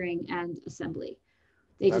manufacturing and assembly.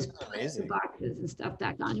 They That's just amazing. put the boxes and stuff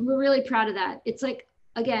back on. And we're really proud of that. It's like,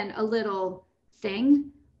 again, a little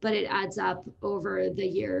thing, but it adds up over the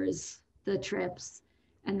years, the trips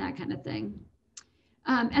and that kind of thing.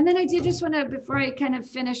 And then I did just want to, before I kind of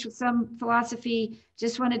finish with some philosophy,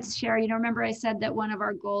 just wanted to share, remember I said that one of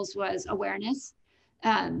our goals was awareness.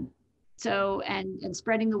 And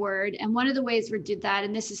spreading the word. And one of the ways we did that,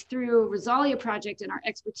 and this is through Rozalia Project and our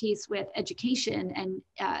expertise with education and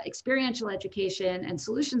experiential education and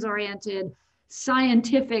solutions-oriented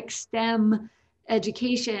scientific STEM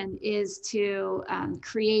education, is to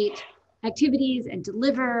create activities and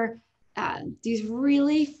deliver these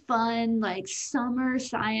really fun, like summer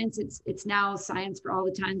science. It's now science for all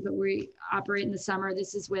the time, but we operate in the summer.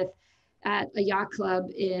 This is at a yacht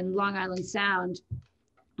club in Long Island Sound,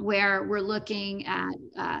 where we're looking at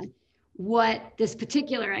what this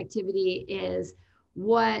particular activity is,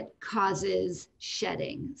 what causes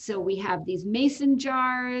shedding. So we have these mason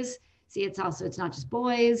jars. See, it's not just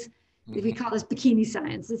boys. Mm-hmm. We call this bikini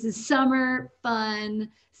science. This is summer fun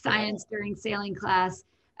science during sailing class.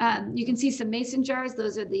 You can see some mason jars.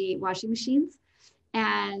 Those are the washing machines.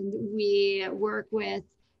 And we work with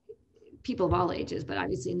people of all ages, but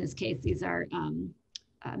obviously in this case, these are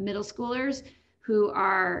middle schoolers who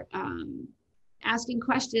are asking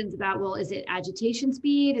questions about, well, is it agitation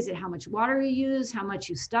speed? Is it how much water you use? How much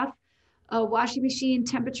you stuff a washing machine,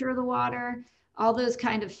 temperature of the water? All those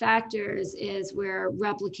kind of factors is we're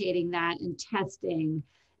replicating that and testing.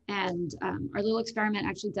 And our little experiment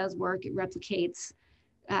actually does work. It replicates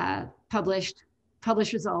published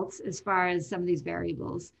results as far as some of these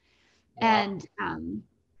variables. Wow. And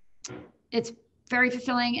it's very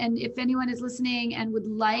fulfilling. And if anyone is listening and would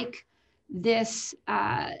like this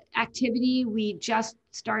activity, we just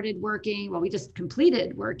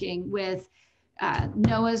completed working with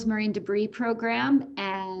NOAA's Marine Debris Program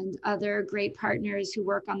and other great partners who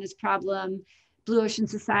work on this problem, Blue Ocean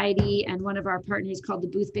Society, and one of our partners called the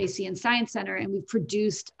Booth-Based Sea and Science Center. And we've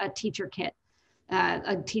produced a teacher kit,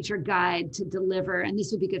 a teacher guide to deliver, and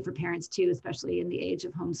this would be good for parents too, especially in the age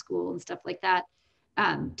of homeschool and stuff like that,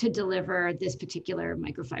 to deliver this particular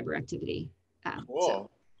microfiber activity. Cool. So,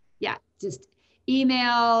 yeah, just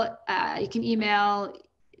email. You can email.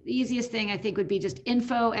 The easiest thing I think would be just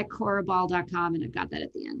info@coraball.com, and I've got that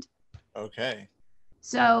at the end. Okay.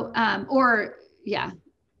 So,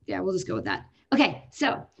 we'll just go with that. Okay,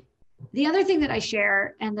 so the other thing that I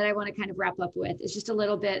share and that I want to kind of wrap up with is just a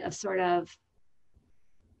little bit of sort of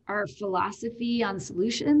our philosophy on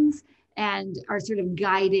solutions and our sort of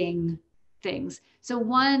guiding things. So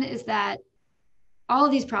one is that all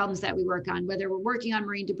of these problems that we work on, whether we're working on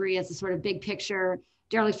marine debris as a sort of big picture,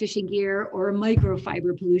 derelict fishing gear, or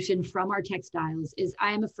microfiber pollution from our textiles, is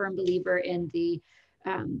I am a firm believer in the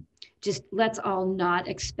just let's all not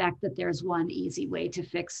expect that there's one easy way to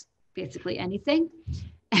fix basically anything.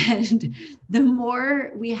 And the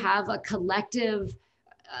more we have a collective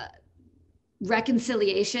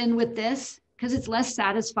reconciliation with this because it's less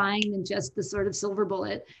satisfying than just the sort of silver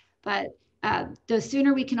bullet. But the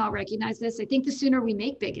sooner we can all recognize this, I think the sooner we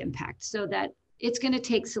make big impact, so that it's going to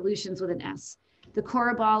take solutions with an S. The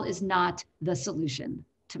Cora Ball is not the solution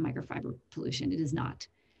to microfiber pollution. It is not,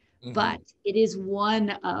 but it is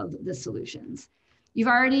one of the solutions. You've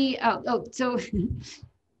already, so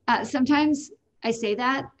sometimes I say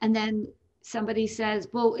that, and then somebody says,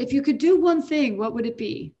 well, if you could do one thing, what would it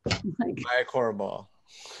be? Like, buy a Cora Ball.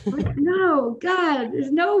 No, God,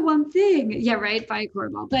 there's no one thing. Yeah, right, buy a Cora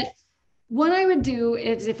Ball. But what I would do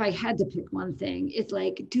is, if I had to pick one thing, is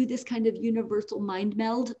like do this kind of universal mind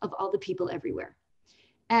meld of all the people everywhere.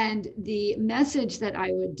 And the message that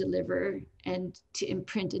I would deliver and to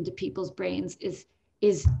imprint into people's brains is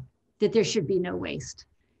that there should be no waste.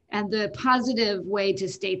 And the positive way to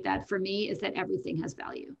state that for me is that everything has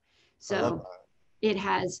value. So it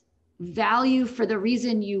has value for the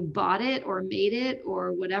reason you bought it or made it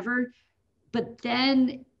or whatever, but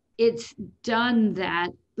then it's done that,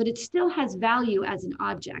 but it still has value as an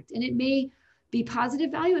object. And it may be positive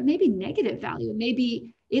value, it may be negative value, it may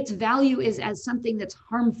be its value is as something that's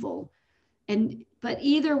harmful. But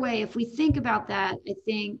either way, if we think about that, I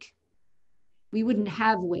think we wouldn't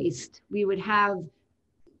have waste. We would have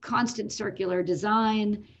constant circular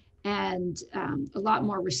design and a lot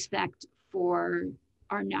more respect for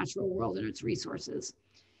our natural world and its resources.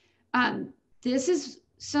 This is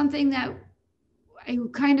something that I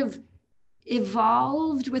kind of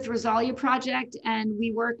evolved with Rozalia Project, and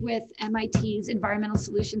we work with MIT's Environmental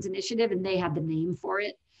Solutions Initiative, and they have the name for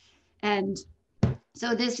it. And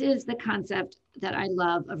so this is the concept that I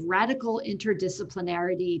love of radical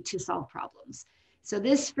interdisciplinarity to solve problems. So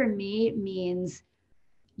this for me means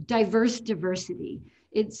diverse diversity.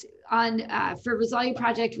 It's on, for Rozalia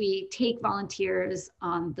Project, we take volunteers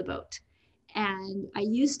on the boat. And I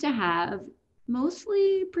used to have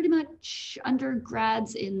mostly pretty much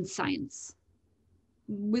undergrads in science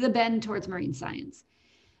with a bend towards marine science.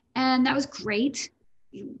 And that was great.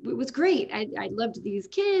 It was great. I loved these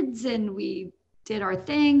kids and we did our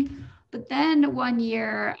thing. But then one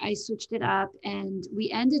year I switched it up and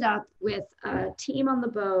we ended up with a team on the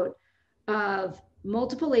boat of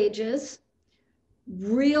multiple ages,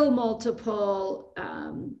 real multiple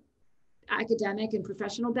academic and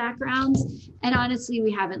professional backgrounds. And honestly,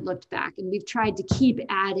 we haven't looked back, and we've tried to keep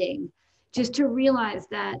adding, just to realize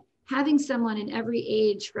that having someone in every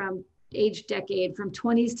age decade from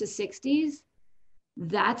 20s to 60s,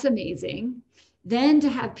 that's amazing. Then to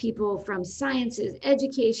have people from sciences,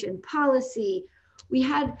 education, policy. We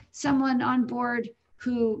had someone on board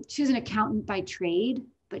who, she was an accountant by trade,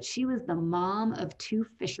 but she was the mom of 2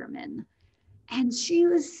 fishermen. And she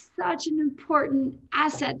was such an important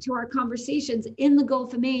asset to our conversations in the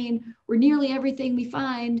Gulf of Maine, where nearly everything we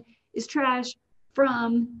find is trash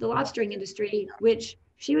from the lobstering industry, which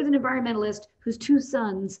she was an environmentalist whose 2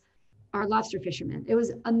 sons are lobster fishermen. It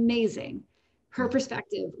was amazing. Her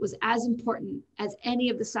perspective was as important as any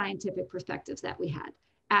of the scientific perspectives that we had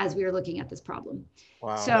as we were looking at this problem.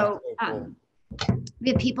 Wow. So cool.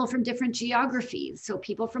 We had people from different geographies. So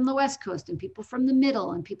people from the West Coast and people from the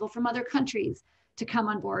middle and people from other countries to come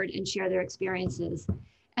on board and share their experiences.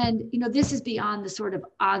 And, you know, this is beyond the sort of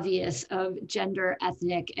obvious of gender,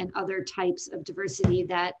 ethnic, and other types of diversity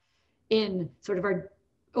that in sort of our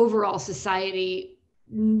overall society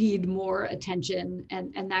need more attention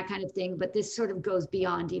and that kind of thing. But this sort of goes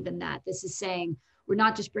beyond even that. This is saying we're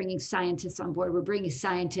not just bringing scientists on board, we're bringing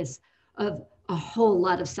scientists of a whole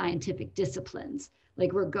lot of scientific disciplines.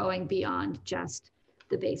 Like we're going beyond just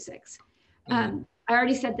the basics. I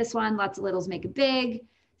already said this one, lots of littles make it big.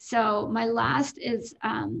 So my last is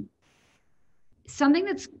something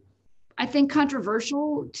that's, I think,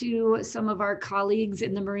 controversial to some of our colleagues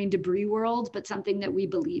in the marine debris world, but something that we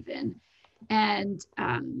believe in. And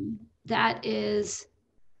that is,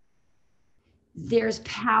 there's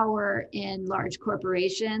power in large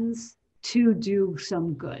corporations to do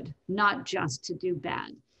some good, not just to do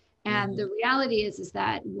bad. And the reality is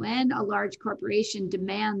that when a large corporation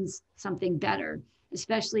demands something better,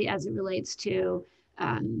 especially as it relates to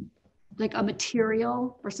like a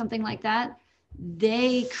material or something like that,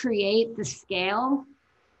 they create the scale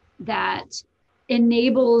that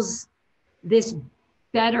enables this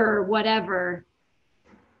better whatever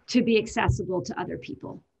to be accessible to other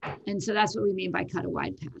people. And so that's what we mean by cut a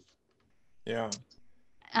wide path. Yeah.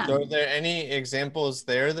 So are there any examples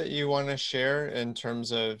there that you want to share in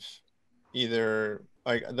terms of either,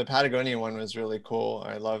 like the Patagonia one was really cool.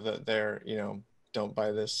 I love that they're, you know, don't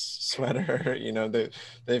buy this sweater, you know,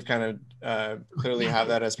 they've kind of clearly have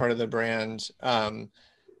that as part of the brand. And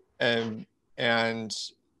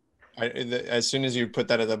As soon as you put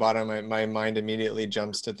that at the bottom, my mind immediately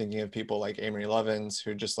jumps to thinking of people like Amory Lovins,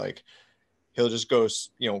 who just like, he'll just go,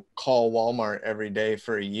 call Walmart every day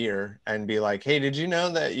for a year and be like, hey, did you know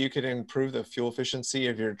that you could improve the fuel efficiency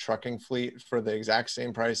of your trucking fleet for the exact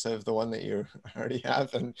same price of the one that you already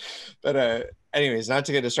have? But anyways, not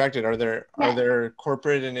to get distracted, are there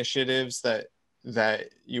corporate initiatives that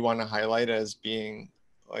you want to highlight as being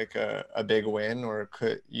like a big win, or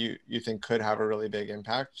could you think could have a really big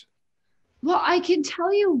impact? Well, I can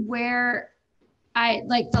tell you where I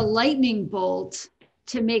like the lightning bolt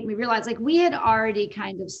to make me realize, like, we had already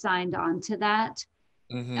kind of signed on to that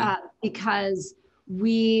because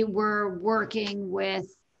we were working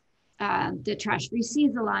with the Trash Free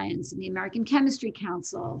Seas Alliance and the American Chemistry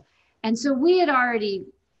Council. And so we had already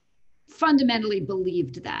fundamentally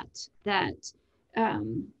believed that,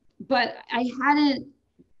 but I hadn't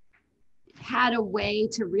had a way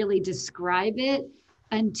to really describe it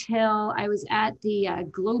until I was at the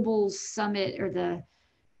Global Summit, or the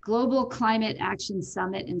Global Climate Action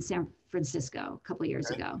Summit in San Francisco a couple of years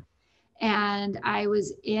ago. And I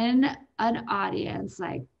was in an audience,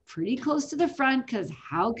 like pretty close to the front, because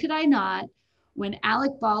how could I not, when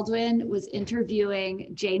Alec Baldwin was interviewing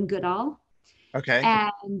Jane Goodall. Okay.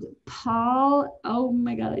 And Paul, oh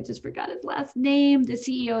my God, I just forgot his last name, the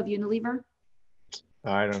CEO of Unilever.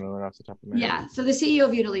 I don't know it off the top of my head. Yeah, so the CEO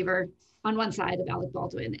of Unilever on one side of Alec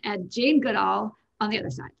Baldwin, and Jane Goodall on the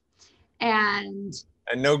other side. And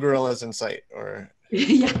no gorillas in sight, or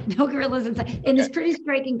yeah, no gorillas in sight, in this pretty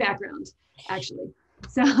striking background, actually.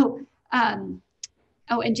 So, and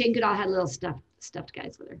Jane Goodall had little stuffed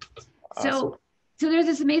guys with her. Awesome. So there's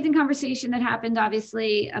this amazing conversation that happened,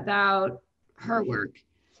 obviously, about her work.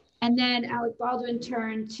 And then Alec Baldwin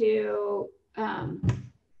turned to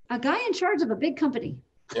a guy in charge of a big company.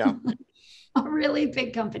 Yeah. A really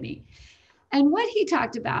big company. And what he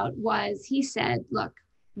talked about was, he said, look,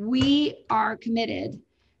 we are committed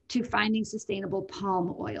to finding sustainable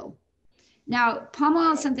palm oil. Now, palm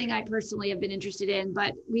oil is something I personally have been interested in,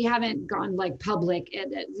 but we haven't gone like public.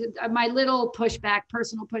 And my little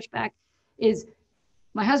personal pushback is,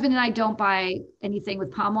 my husband and I don't buy anything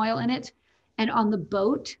with palm oil in it. And on the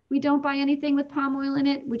boat, we don't buy anything with palm oil in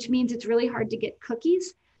it, which means it's really hard to get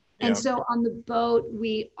cookies. Yeah. And so on the boat,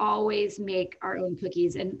 we always make our own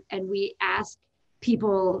cookies, and we ask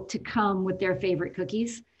people to come with their favorite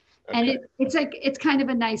cookies. Okay. And it's kind of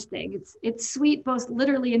a nice thing. It's sweet, both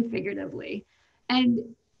literally and figuratively. And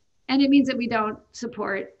it means that we don't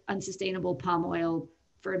support unsustainable palm oil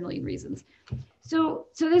for a million reasons. So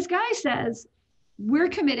this guy says, we're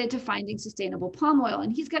committed to finding sustainable palm oil.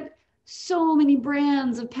 And he's got so many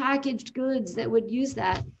brands of packaged goods that would use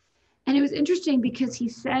that. And it was interesting because he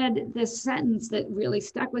said this sentence that really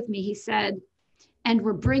stuck with me. He said, and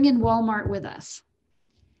we're bringing Walmart with us.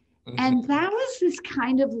 Mm-hmm. And that was this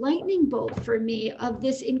kind of lightning bolt for me of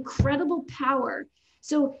this incredible power.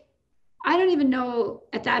 So I don't even know,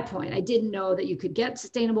 at that point, I didn't know that you could get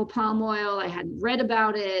sustainable palm oil. I hadn't read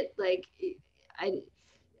about it. Like I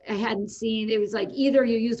hadn't seen, it was like either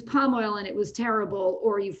you used palm oil and it was terrible,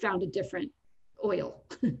 or you found a different oil.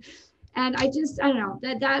 And I don't know,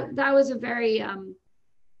 that was a very,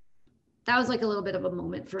 that was like a little bit of a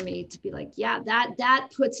moment for me to be like, yeah, that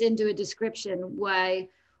puts into a description why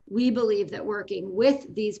we believe that working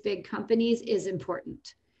with these big companies is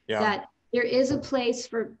important. Yeah. That there is a place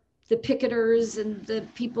for the picketers and the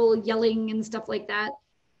people yelling and stuff like that,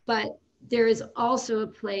 but there is also a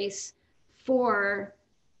place for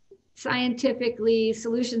scientifically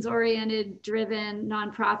solutions-oriented driven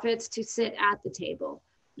nonprofits to sit at the table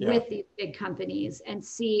with these big companies and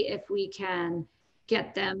see if we can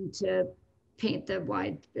get them to paint the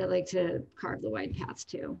wide, like to carve the wide paths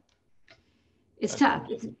too. It's tough.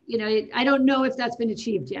 It's, I don't know if that's been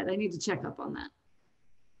achieved yet. I need to check up on that.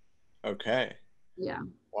 Okay. Yeah.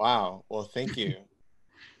 Wow. Well, thank you.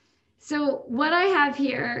 So what I have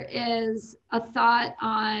here is a thought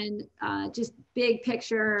on just big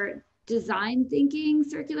picture design thinking,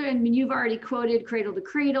 circular. I mean, you've already quoted cradle to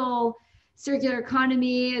cradle. Circular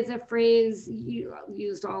economy is a phrase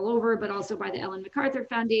used all over, but also by the Ellen MacArthur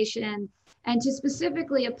Foundation. And to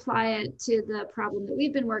specifically apply it to the problem that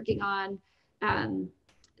we've been working on,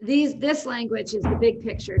 this language is the big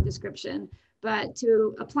picture description, but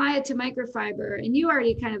to apply it to microfiber, and you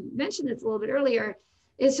already kind of mentioned this a little bit earlier,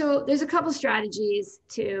 is so there's a couple strategies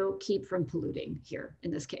to keep from polluting here in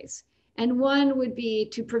this case. And one would be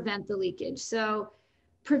to prevent the leakage. So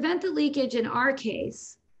prevent the leakage in our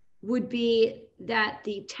case would be that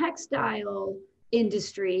the textile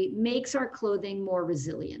industry makes our clothing more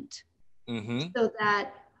resilient, so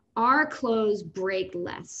that our clothes break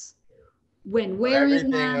less. when wearing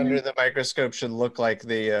Everything them. under the microscope should look like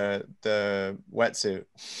the wetsuit.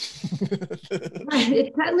 Right,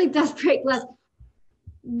 it certainly does break less,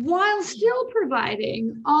 while still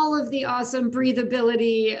providing all of the awesome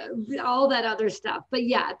breathability, all that other stuff. But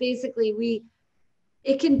yeah, basically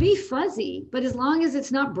it can be fuzzy, but as long as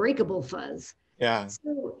it's not breakable fuzz. Yeah.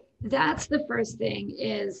 So that's the first thing,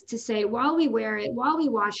 is to say, while we wear it, while we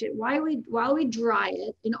wash it, while we dry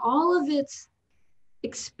it, in all of its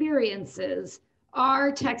experiences,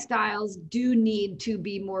 our textiles do need to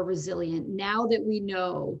be more resilient now that we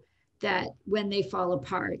know that when they fall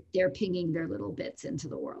apart, they're pinging their little bits into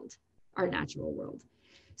the world, our natural world.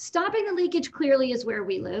 Stopping the leakage clearly is where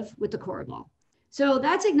we live with the Cora Ball. So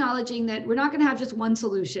that's acknowledging that we're not going to have just one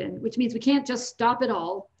solution, which means we can't just stop it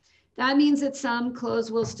all. That means that some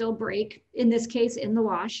clothes will still break, in this case, in the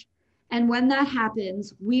wash. And when that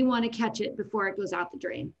happens, we want to catch it before it goes out the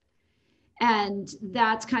drain. And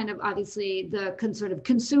that's kind of obviously the sort of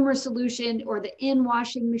consumer solution, or the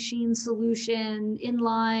in-washing machine solution,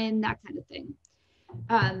 inline, that kind of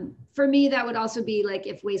thing. For me, that would also be like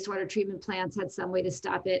if wastewater treatment plants had some way to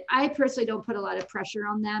stop it. I personally don't put a lot of pressure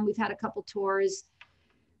on them. We've had a couple tours.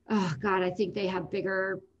 Oh God, I think they have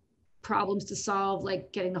bigger problems to solve,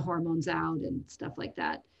 like getting the hormones out and stuff like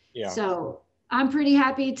that. Yeah. So I'm pretty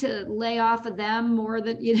happy to lay off of them more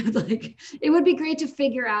than, like it would be great to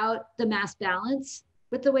figure out the mass balance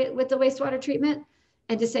with the wastewater treatment,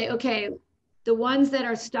 and to say, okay, the ones that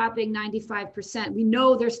are stopping 95%, we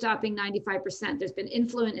know they're stopping 95%. There's been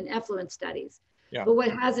influent and effluent studies. Yeah. But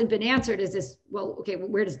what hasn't been answered is this, well, okay,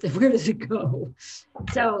 where does it go?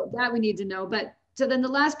 So that we need to know. But so then the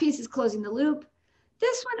last piece is closing the loop.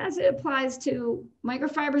 This one, as it applies to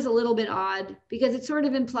microfiber, is a little bit odd, because it sort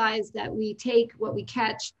of implies that we take what we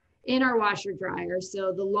catch in our washer dryer,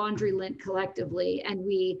 so the laundry lint collectively, and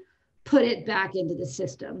we put it back into the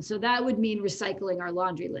system. So that would mean recycling our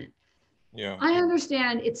laundry lint. Yeah. I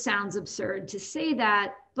understand it sounds absurd to say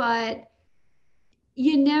that, but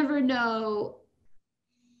you never know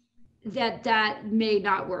that may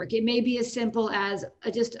not work. It may be as simple as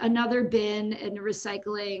just another bin in a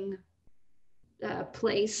recycling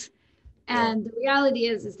place. And the reality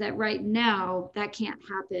is that right now that can't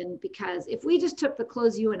happen, because if we just took the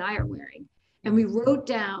clothes you and I are wearing and we wrote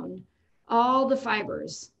down all the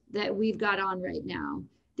fibers that we've got on right now,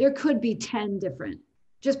 there could be 10 different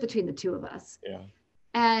just between the two of us. Yeah.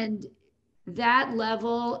 And that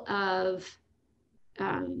level of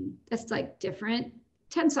that's like different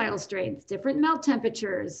tensile strengths, different melt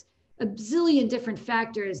temperatures, a zillion different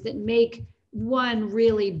factors that make one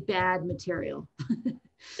really bad material.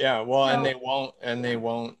 Yeah, well, So, and they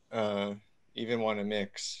won't even want to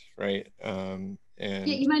mix, right? And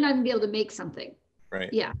you might not even be able to make something. right.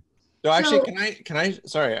 Yeah. So actually, So, can I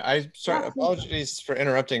sorry, apologies for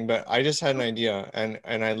interrupting, but I just had an idea, and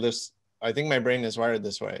I think my brain is wired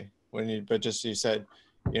this way but just you said,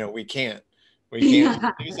 we can't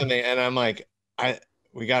do something, and I'm like, I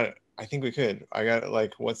think we could. I got it,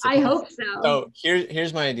 like, what's the I hope so. So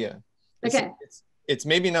here's my idea. Okay. It's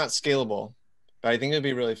maybe not scalable, but I think it'd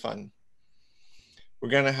be really fun. We're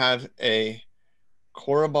gonna have a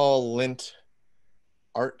Cora Ball lint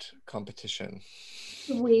art competition.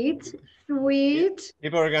 Sweet.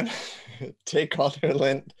 People are gonna take all their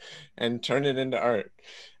lint and turn it into art.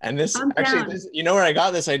 And this where I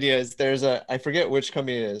got this idea is I forget which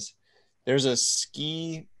company it is. There's a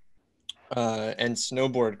ski and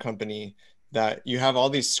snowboard company that you have all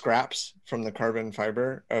these scraps from the carbon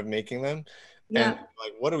fiber of making them. Yeah. And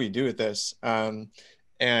like, what do we do with this?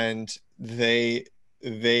 And they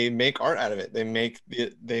make art out of it.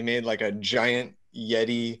 They made like a giant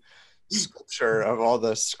Yeti sculpture of all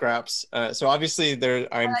the scraps. So obviously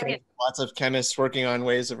I'm friends with lots of chemists working on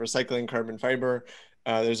ways of recycling carbon fiber.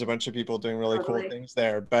 There's a bunch of people doing really cool things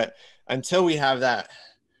there. But until we have that,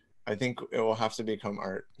 I think it will have to become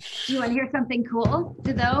art. You want to hear something cool,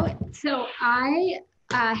 though? So I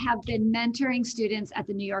have been mentoring students at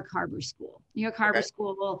the New York Harbor School. New York Harbor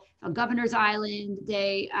School on Governor's Island.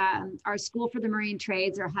 They are school for the marine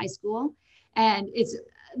trades, or high school. And it's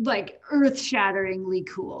like earth-shatteringly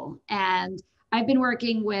cool. And I've been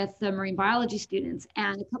working with the marine biology students.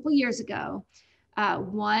 And a couple years ago, the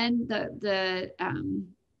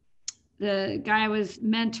guy I was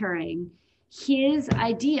mentoring, his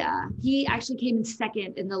idea, he actually came in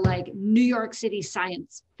second in the like New York City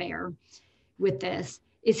Science Fair with this,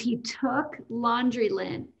 is he took laundry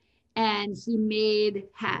lint and he made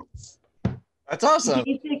hats. That's awesome.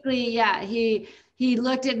 Basically, yeah, he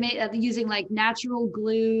looked at using like natural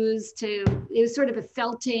glues it was sort of a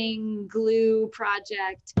felting glue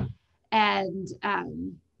project. And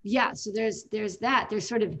yeah, so there's that. There's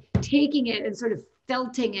sort of taking it and sort of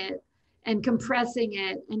felting it and compressing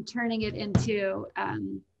it and turning it into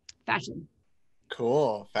fashion.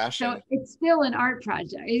 Cool. So Fashion. it's still an art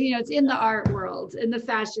project. You know, it's in the art world, in the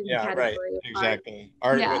fashion Yeah, right. category of art. Exactly.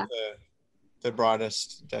 Art with Yeah, the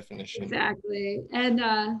broadest definition. exactly. And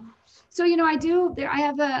so, you know, I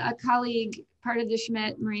have a colleague, part of the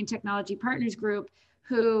Schmidt Marine Technology Partners Group,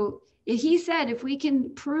 who he said if we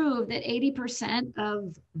can prove that 80%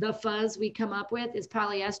 of the fuzz we come up with is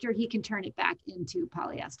polyester, he can turn it back into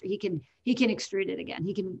polyester. He can extrude it again.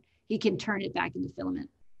 He can turn it back into filament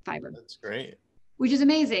fiber. That's great. Which is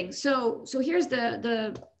amazing. So here's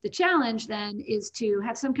the challenge then, is to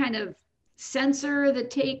have some kind of sensor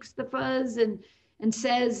that takes the fuzz and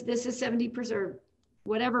says this is 70% or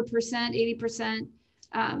whatever percent, 80%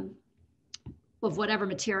 of whatever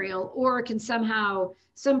material, or can somehow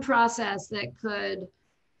some process that could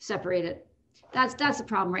separate it. That's the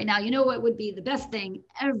problem right now. You know what would be the best thing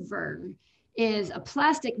ever is a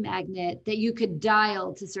plastic magnet that you could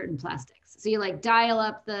dial to certain plastics. So you like dial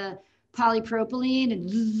up the polypropylene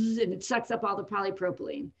and it sucks up all the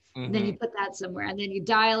polypropylene. Mm-hmm. And then you put that somewhere and then you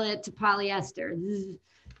dial it to polyester.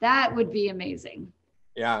 That would be amazing.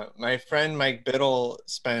 Yeah, my friend Mike Biddle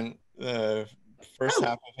spent the first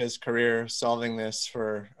half of his career solving this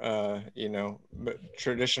for you know,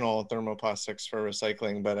 traditional thermoplastics for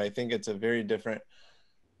recycling, but I think it's a very different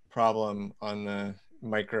problem on the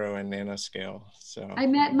micro and nano scale. So I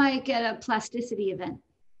met Mike at a plasticity event.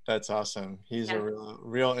 That's awesome. He's a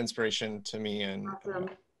real inspiration to me, and awesome.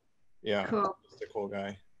 Yeah, cool. He's a cool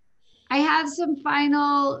guy. I have some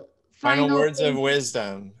final words of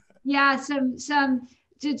wisdom. Yeah,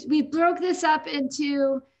 we broke this up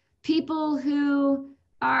into people who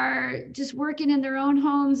are just working in their own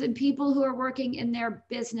homes and people who are working in their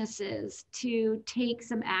businesses to take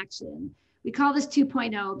some action. We call this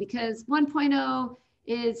 2.0 because 1.0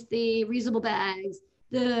 is the reusable bags,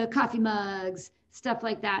 the coffee mugs, stuff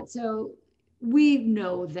like that. So we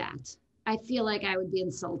know that. I feel like I would be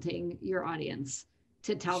insulting your audience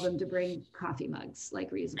to tell them to bring coffee mugs,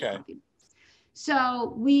 like reusable coffee mugs.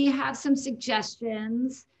 So we have some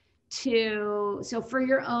suggestions so for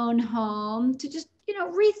your own home to just, you know,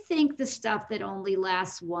 rethink the stuff that only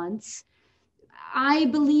lasts once. I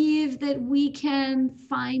believe that we can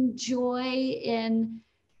find joy in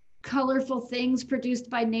colorful things produced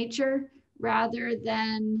by nature rather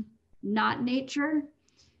than not nature.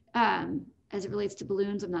 As it relates to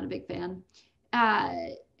balloons, I'm not a big fan.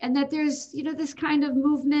 And that there's, you know, this kind of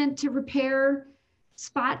movement to repair,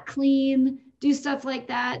 spot clean, do stuff like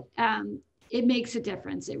that. It makes a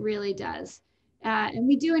difference. It really does. And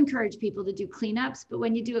we do encourage people to do cleanups, but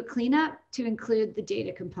when you do a cleanup, to include the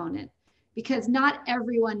data component, because not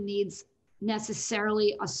everyone needs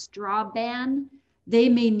necessarily a straw ban. They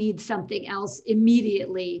may need something else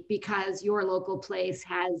immediately because your local place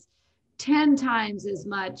has 10 times as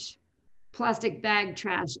much plastic bag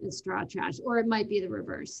trash as straw trash, or it might be the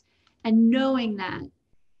reverse. And knowing that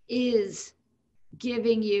is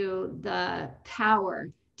giving you the power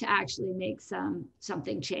to actually make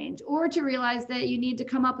something change, or to realize that you need to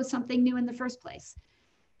come up with something new in the first place.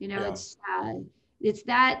 You know, it's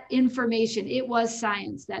that information. It was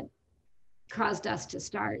science that caused us to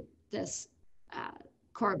start this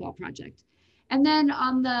Cora Ball project. And then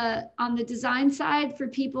on the design side, for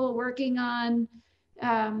people working on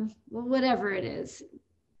well, whatever it is,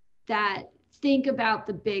 that think about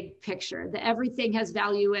the big picture, that everything has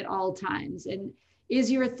value at all times. And is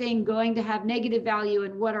your thing going to have negative value,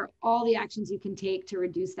 and what are all the actions you can take to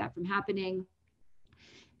reduce that from happening?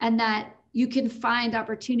 And that you can find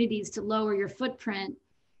opportunities to lower your footprint.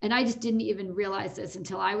 And I just didn't even realize this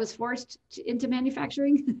until I was forced into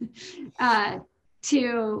manufacturing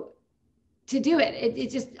to do it. It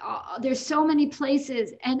just, there's so many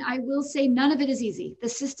places. And I will say none of it is easy. The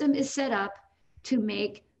system is set up to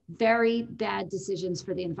make very bad decisions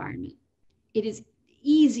for the environment. It is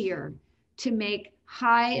easier to make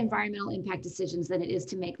high environmental impact decisions than it is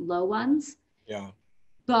to make low ones. Yeah.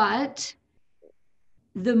 But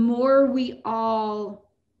the more we all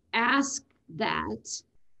ask that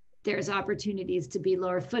there's opportunities to be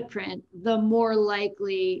lower footprint, the more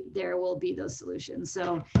likely there will be those solutions.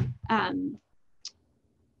 So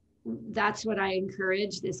that's what I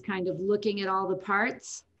encourage, this kind of looking at all the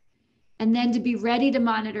parts, and then to be ready to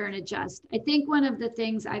monitor and adjust. I think one of the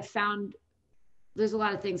things I've found, there's a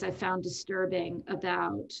lot of things I found disturbing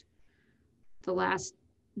about the last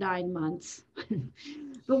 9 months.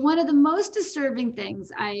 But one of the most disturbing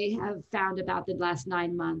things I have found about the last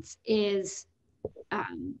 9 months is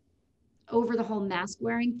over the whole mask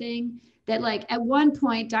wearing thing, that like at one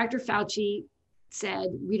point, Dr. Fauci said,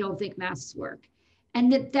 we don't think masks work.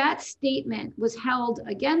 And that statement was held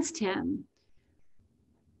against him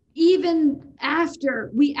even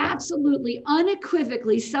after we absolutely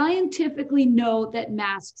unequivocally scientifically know that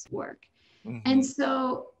masks work. And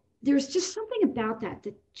so there's just something about that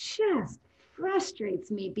just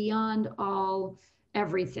frustrates me beyond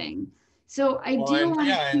everything. So I do want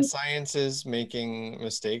to and science is making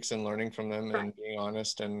mistakes and learning from them and being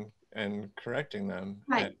honest and correcting them.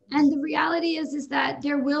 Right. And the reality is that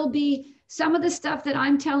there will be some of the stuff that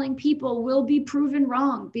I'm telling people will be proven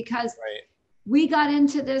wrong, because we got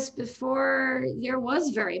into this before there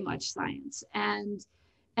was very much science, and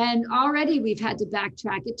already we've had to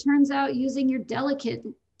backtrack. It turns out using your delicate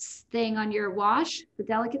thing on your wash, the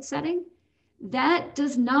delicate setting, that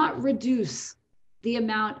does not reduce the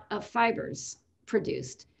amount of fibers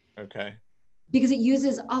produced. Okay. Because it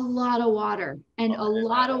uses a lot of water, and a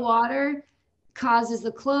lot of water causes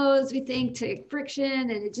the clothes, we think, to friction,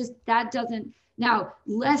 and it just, that doesn't, now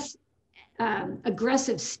less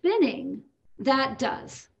aggressive spinning, that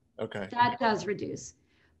does. Okay. That does reduce.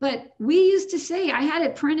 But we used to say, I had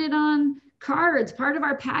it printed on cards, part of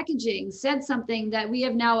our packaging said something that we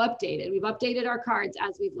have now updated. We've updated our cards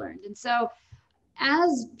as we've learned. And so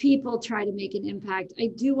as people try to make an impact, I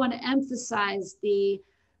do want to emphasize the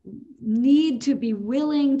need to be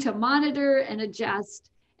willing to monitor and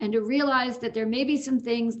adjust, and to realize that there may be some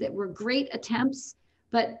things that were great attempts,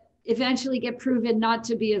 but eventually get proven not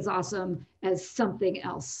to be as awesome as something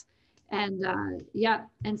else. And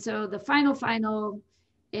and so the final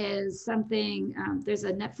is something, there's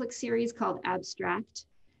a Netflix series called Abstract,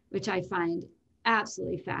 which I find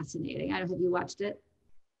absolutely fascinating. I don't know, have you watched it?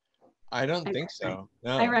 I don't think so.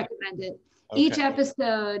 No. I recommend it. Okay. Each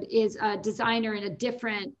episode is a designer in a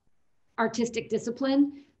different artistic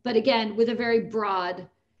discipline, but again, with a very broad,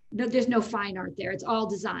 there's no fine art there. It's all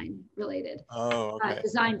design related. Oh, okay.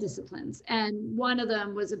 Design disciplines. And one of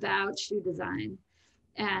them was about shoe design.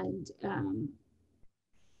 And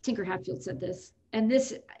Tinker Hatfield said this. And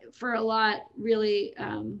this, for a lot, really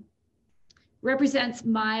represents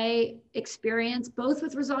my experience, both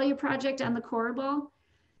with Rozalia Project and the Cora Ball.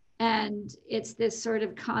 And it's this sort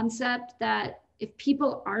of concept that if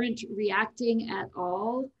people aren't reacting at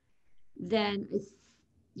all, then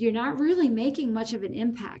you're not really making much of an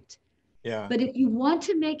impact. Yeah. But if you want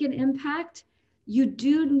to make an impact, you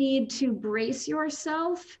do need to brace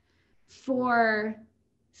yourself for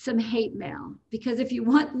some hate mail. Because if you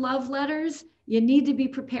want love letters, you need to be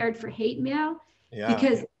prepared for hate mail. Yeah.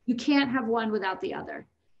 Because you can't have one without the other.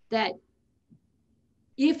 That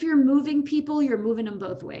if you're moving people, you're moving them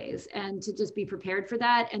both ways, and to just be prepared for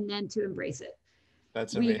that, and then to embrace it.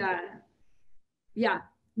 That's amazing.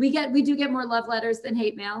 We do get more love letters than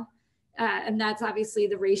hate mail. And that's obviously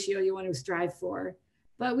the ratio you want to strive for.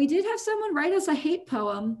 But we did have someone write us a hate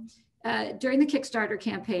poem during the Kickstarter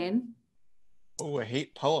campaign. Oh, a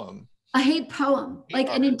hate poem. A hate poem, like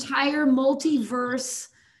an entire multiverse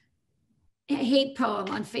hate poem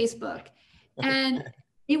on Facebook. And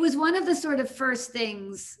it was one of the sort of first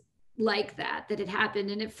things like that had happened.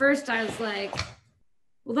 And at first I was like,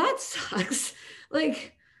 well, that sucks.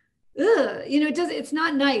 Like, ugh, it's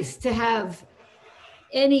not nice to have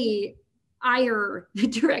any ire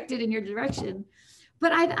directed in your direction.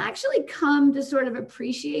 But I've actually come to sort of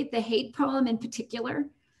appreciate the hate poem in particular,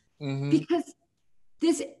 because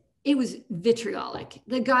it was vitriolic.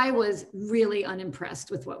 The guy was really unimpressed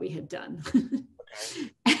with what we had done.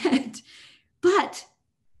 But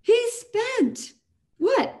he spent,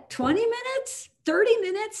 20 minutes, 30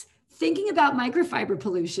 minutes thinking about microfiber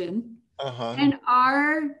pollution and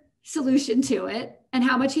our solution to it and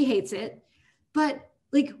how much he hates it. But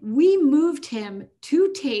like, we moved him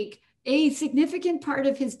to take a significant part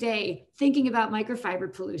of his day thinking about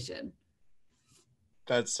microfiber pollution.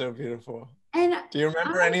 That's so beautiful. And do you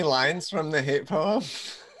remember any lines from the hate poem?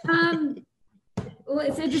 Well,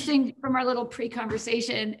 it's interesting from our little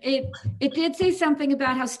pre-conversation. It did say something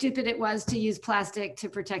about how stupid it was to use plastic to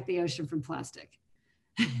protect the ocean from plastic.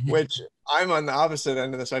 Which I'm on the opposite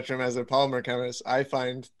end of the spectrum as a polymer chemist. I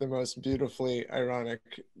find the most beautifully ironic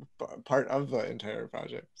part of the entire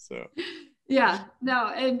project. So yeah, no,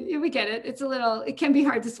 and we get it. It can be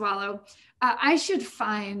hard to swallow. I should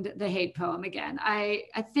find the hate poem again. I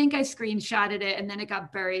think I screenshotted it and then it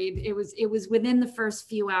got buried. It was within the first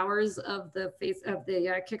few hours of the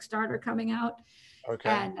Kickstarter coming out. Okay.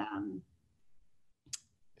 And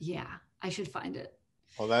I should find it.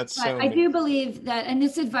 Well, that's but I do believe that, and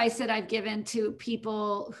this advice that I've given to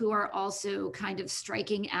people who are also kind of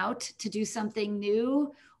striking out to do something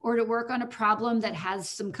new or to work on a problem that has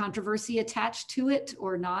some controversy attached to it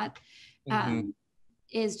or not,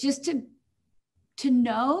 is just to to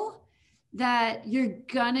know that you're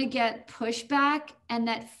gonna get pushback, and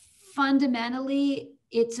that fundamentally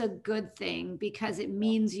it's a good thing because it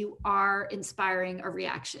means you are inspiring a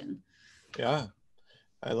reaction. Yeah,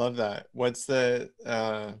 I love that. What's the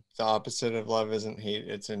opposite of love isn't hate,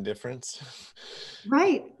 it's indifference.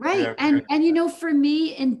 Right. Yeah, And you know, for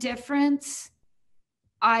me, indifference,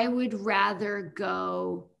 I would rather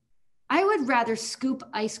scoop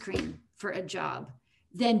ice cream for a job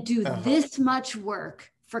than do this much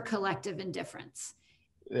work for collective indifference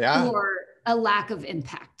or a lack of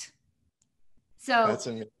impact. So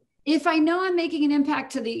if I know I'm making an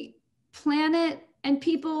impact to the planet and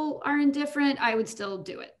people are indifferent, I would still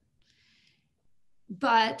do it.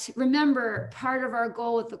 But remember, part of our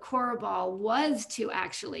goal with the Cora Ball was to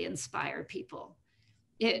actually inspire people.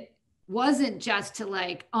 It wasn't just to,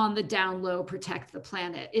 like, on the down low protect the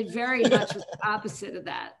planet. It very much was the opposite of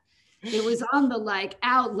that. It was on the, like,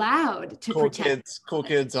 out loud to protect. Cool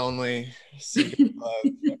kids only.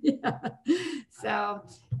 Yeah. So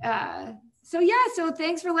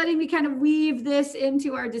thanks for letting me kind of weave this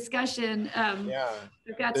into our discussion. Yeah,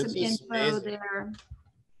 I've got some info there.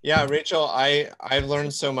 Yeah, Rachel, I've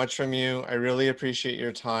learned so much from you. I really appreciate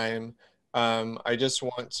your time. I just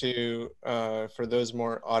want to, for those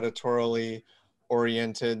more auditorily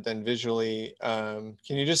oriented than visually, can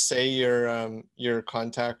you just say your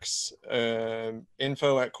contacts,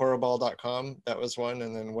 info at coraball.com? That was one.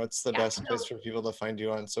 And then what's the best place for people to find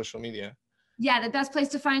you on social media? Yeah, the best place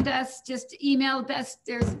to find us, just email best.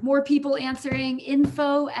 There's more people answering.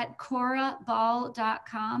 Info at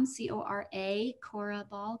coraball.com, C-O-R-A, Cora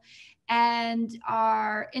Ball. And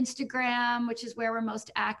our Instagram, which is where we're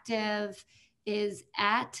most active, is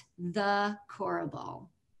at the Cora Ball.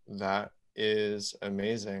 That is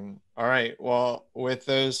amazing. All right. Well, with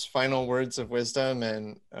those final words of wisdom,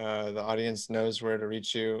 and the audience knows where to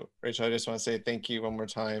reach you, Rachel, I just want to say thank you one more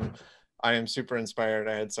time. I am super inspired.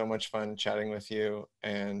 I had so much fun chatting with you,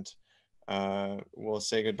 and we'll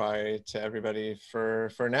say goodbye to everybody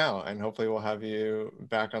for now. And hopefully we'll have you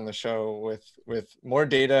back on the show with more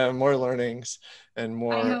data, more learnings, and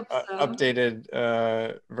more updated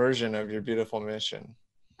version of your beautiful mission.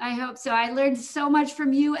 I hope so. I learned so much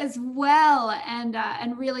from you as well, and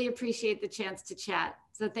really appreciate the chance to chat.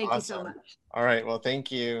 So thank you so much. All right. Well,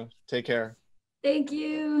 thank you. Take care. Thank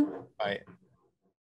you. Bye.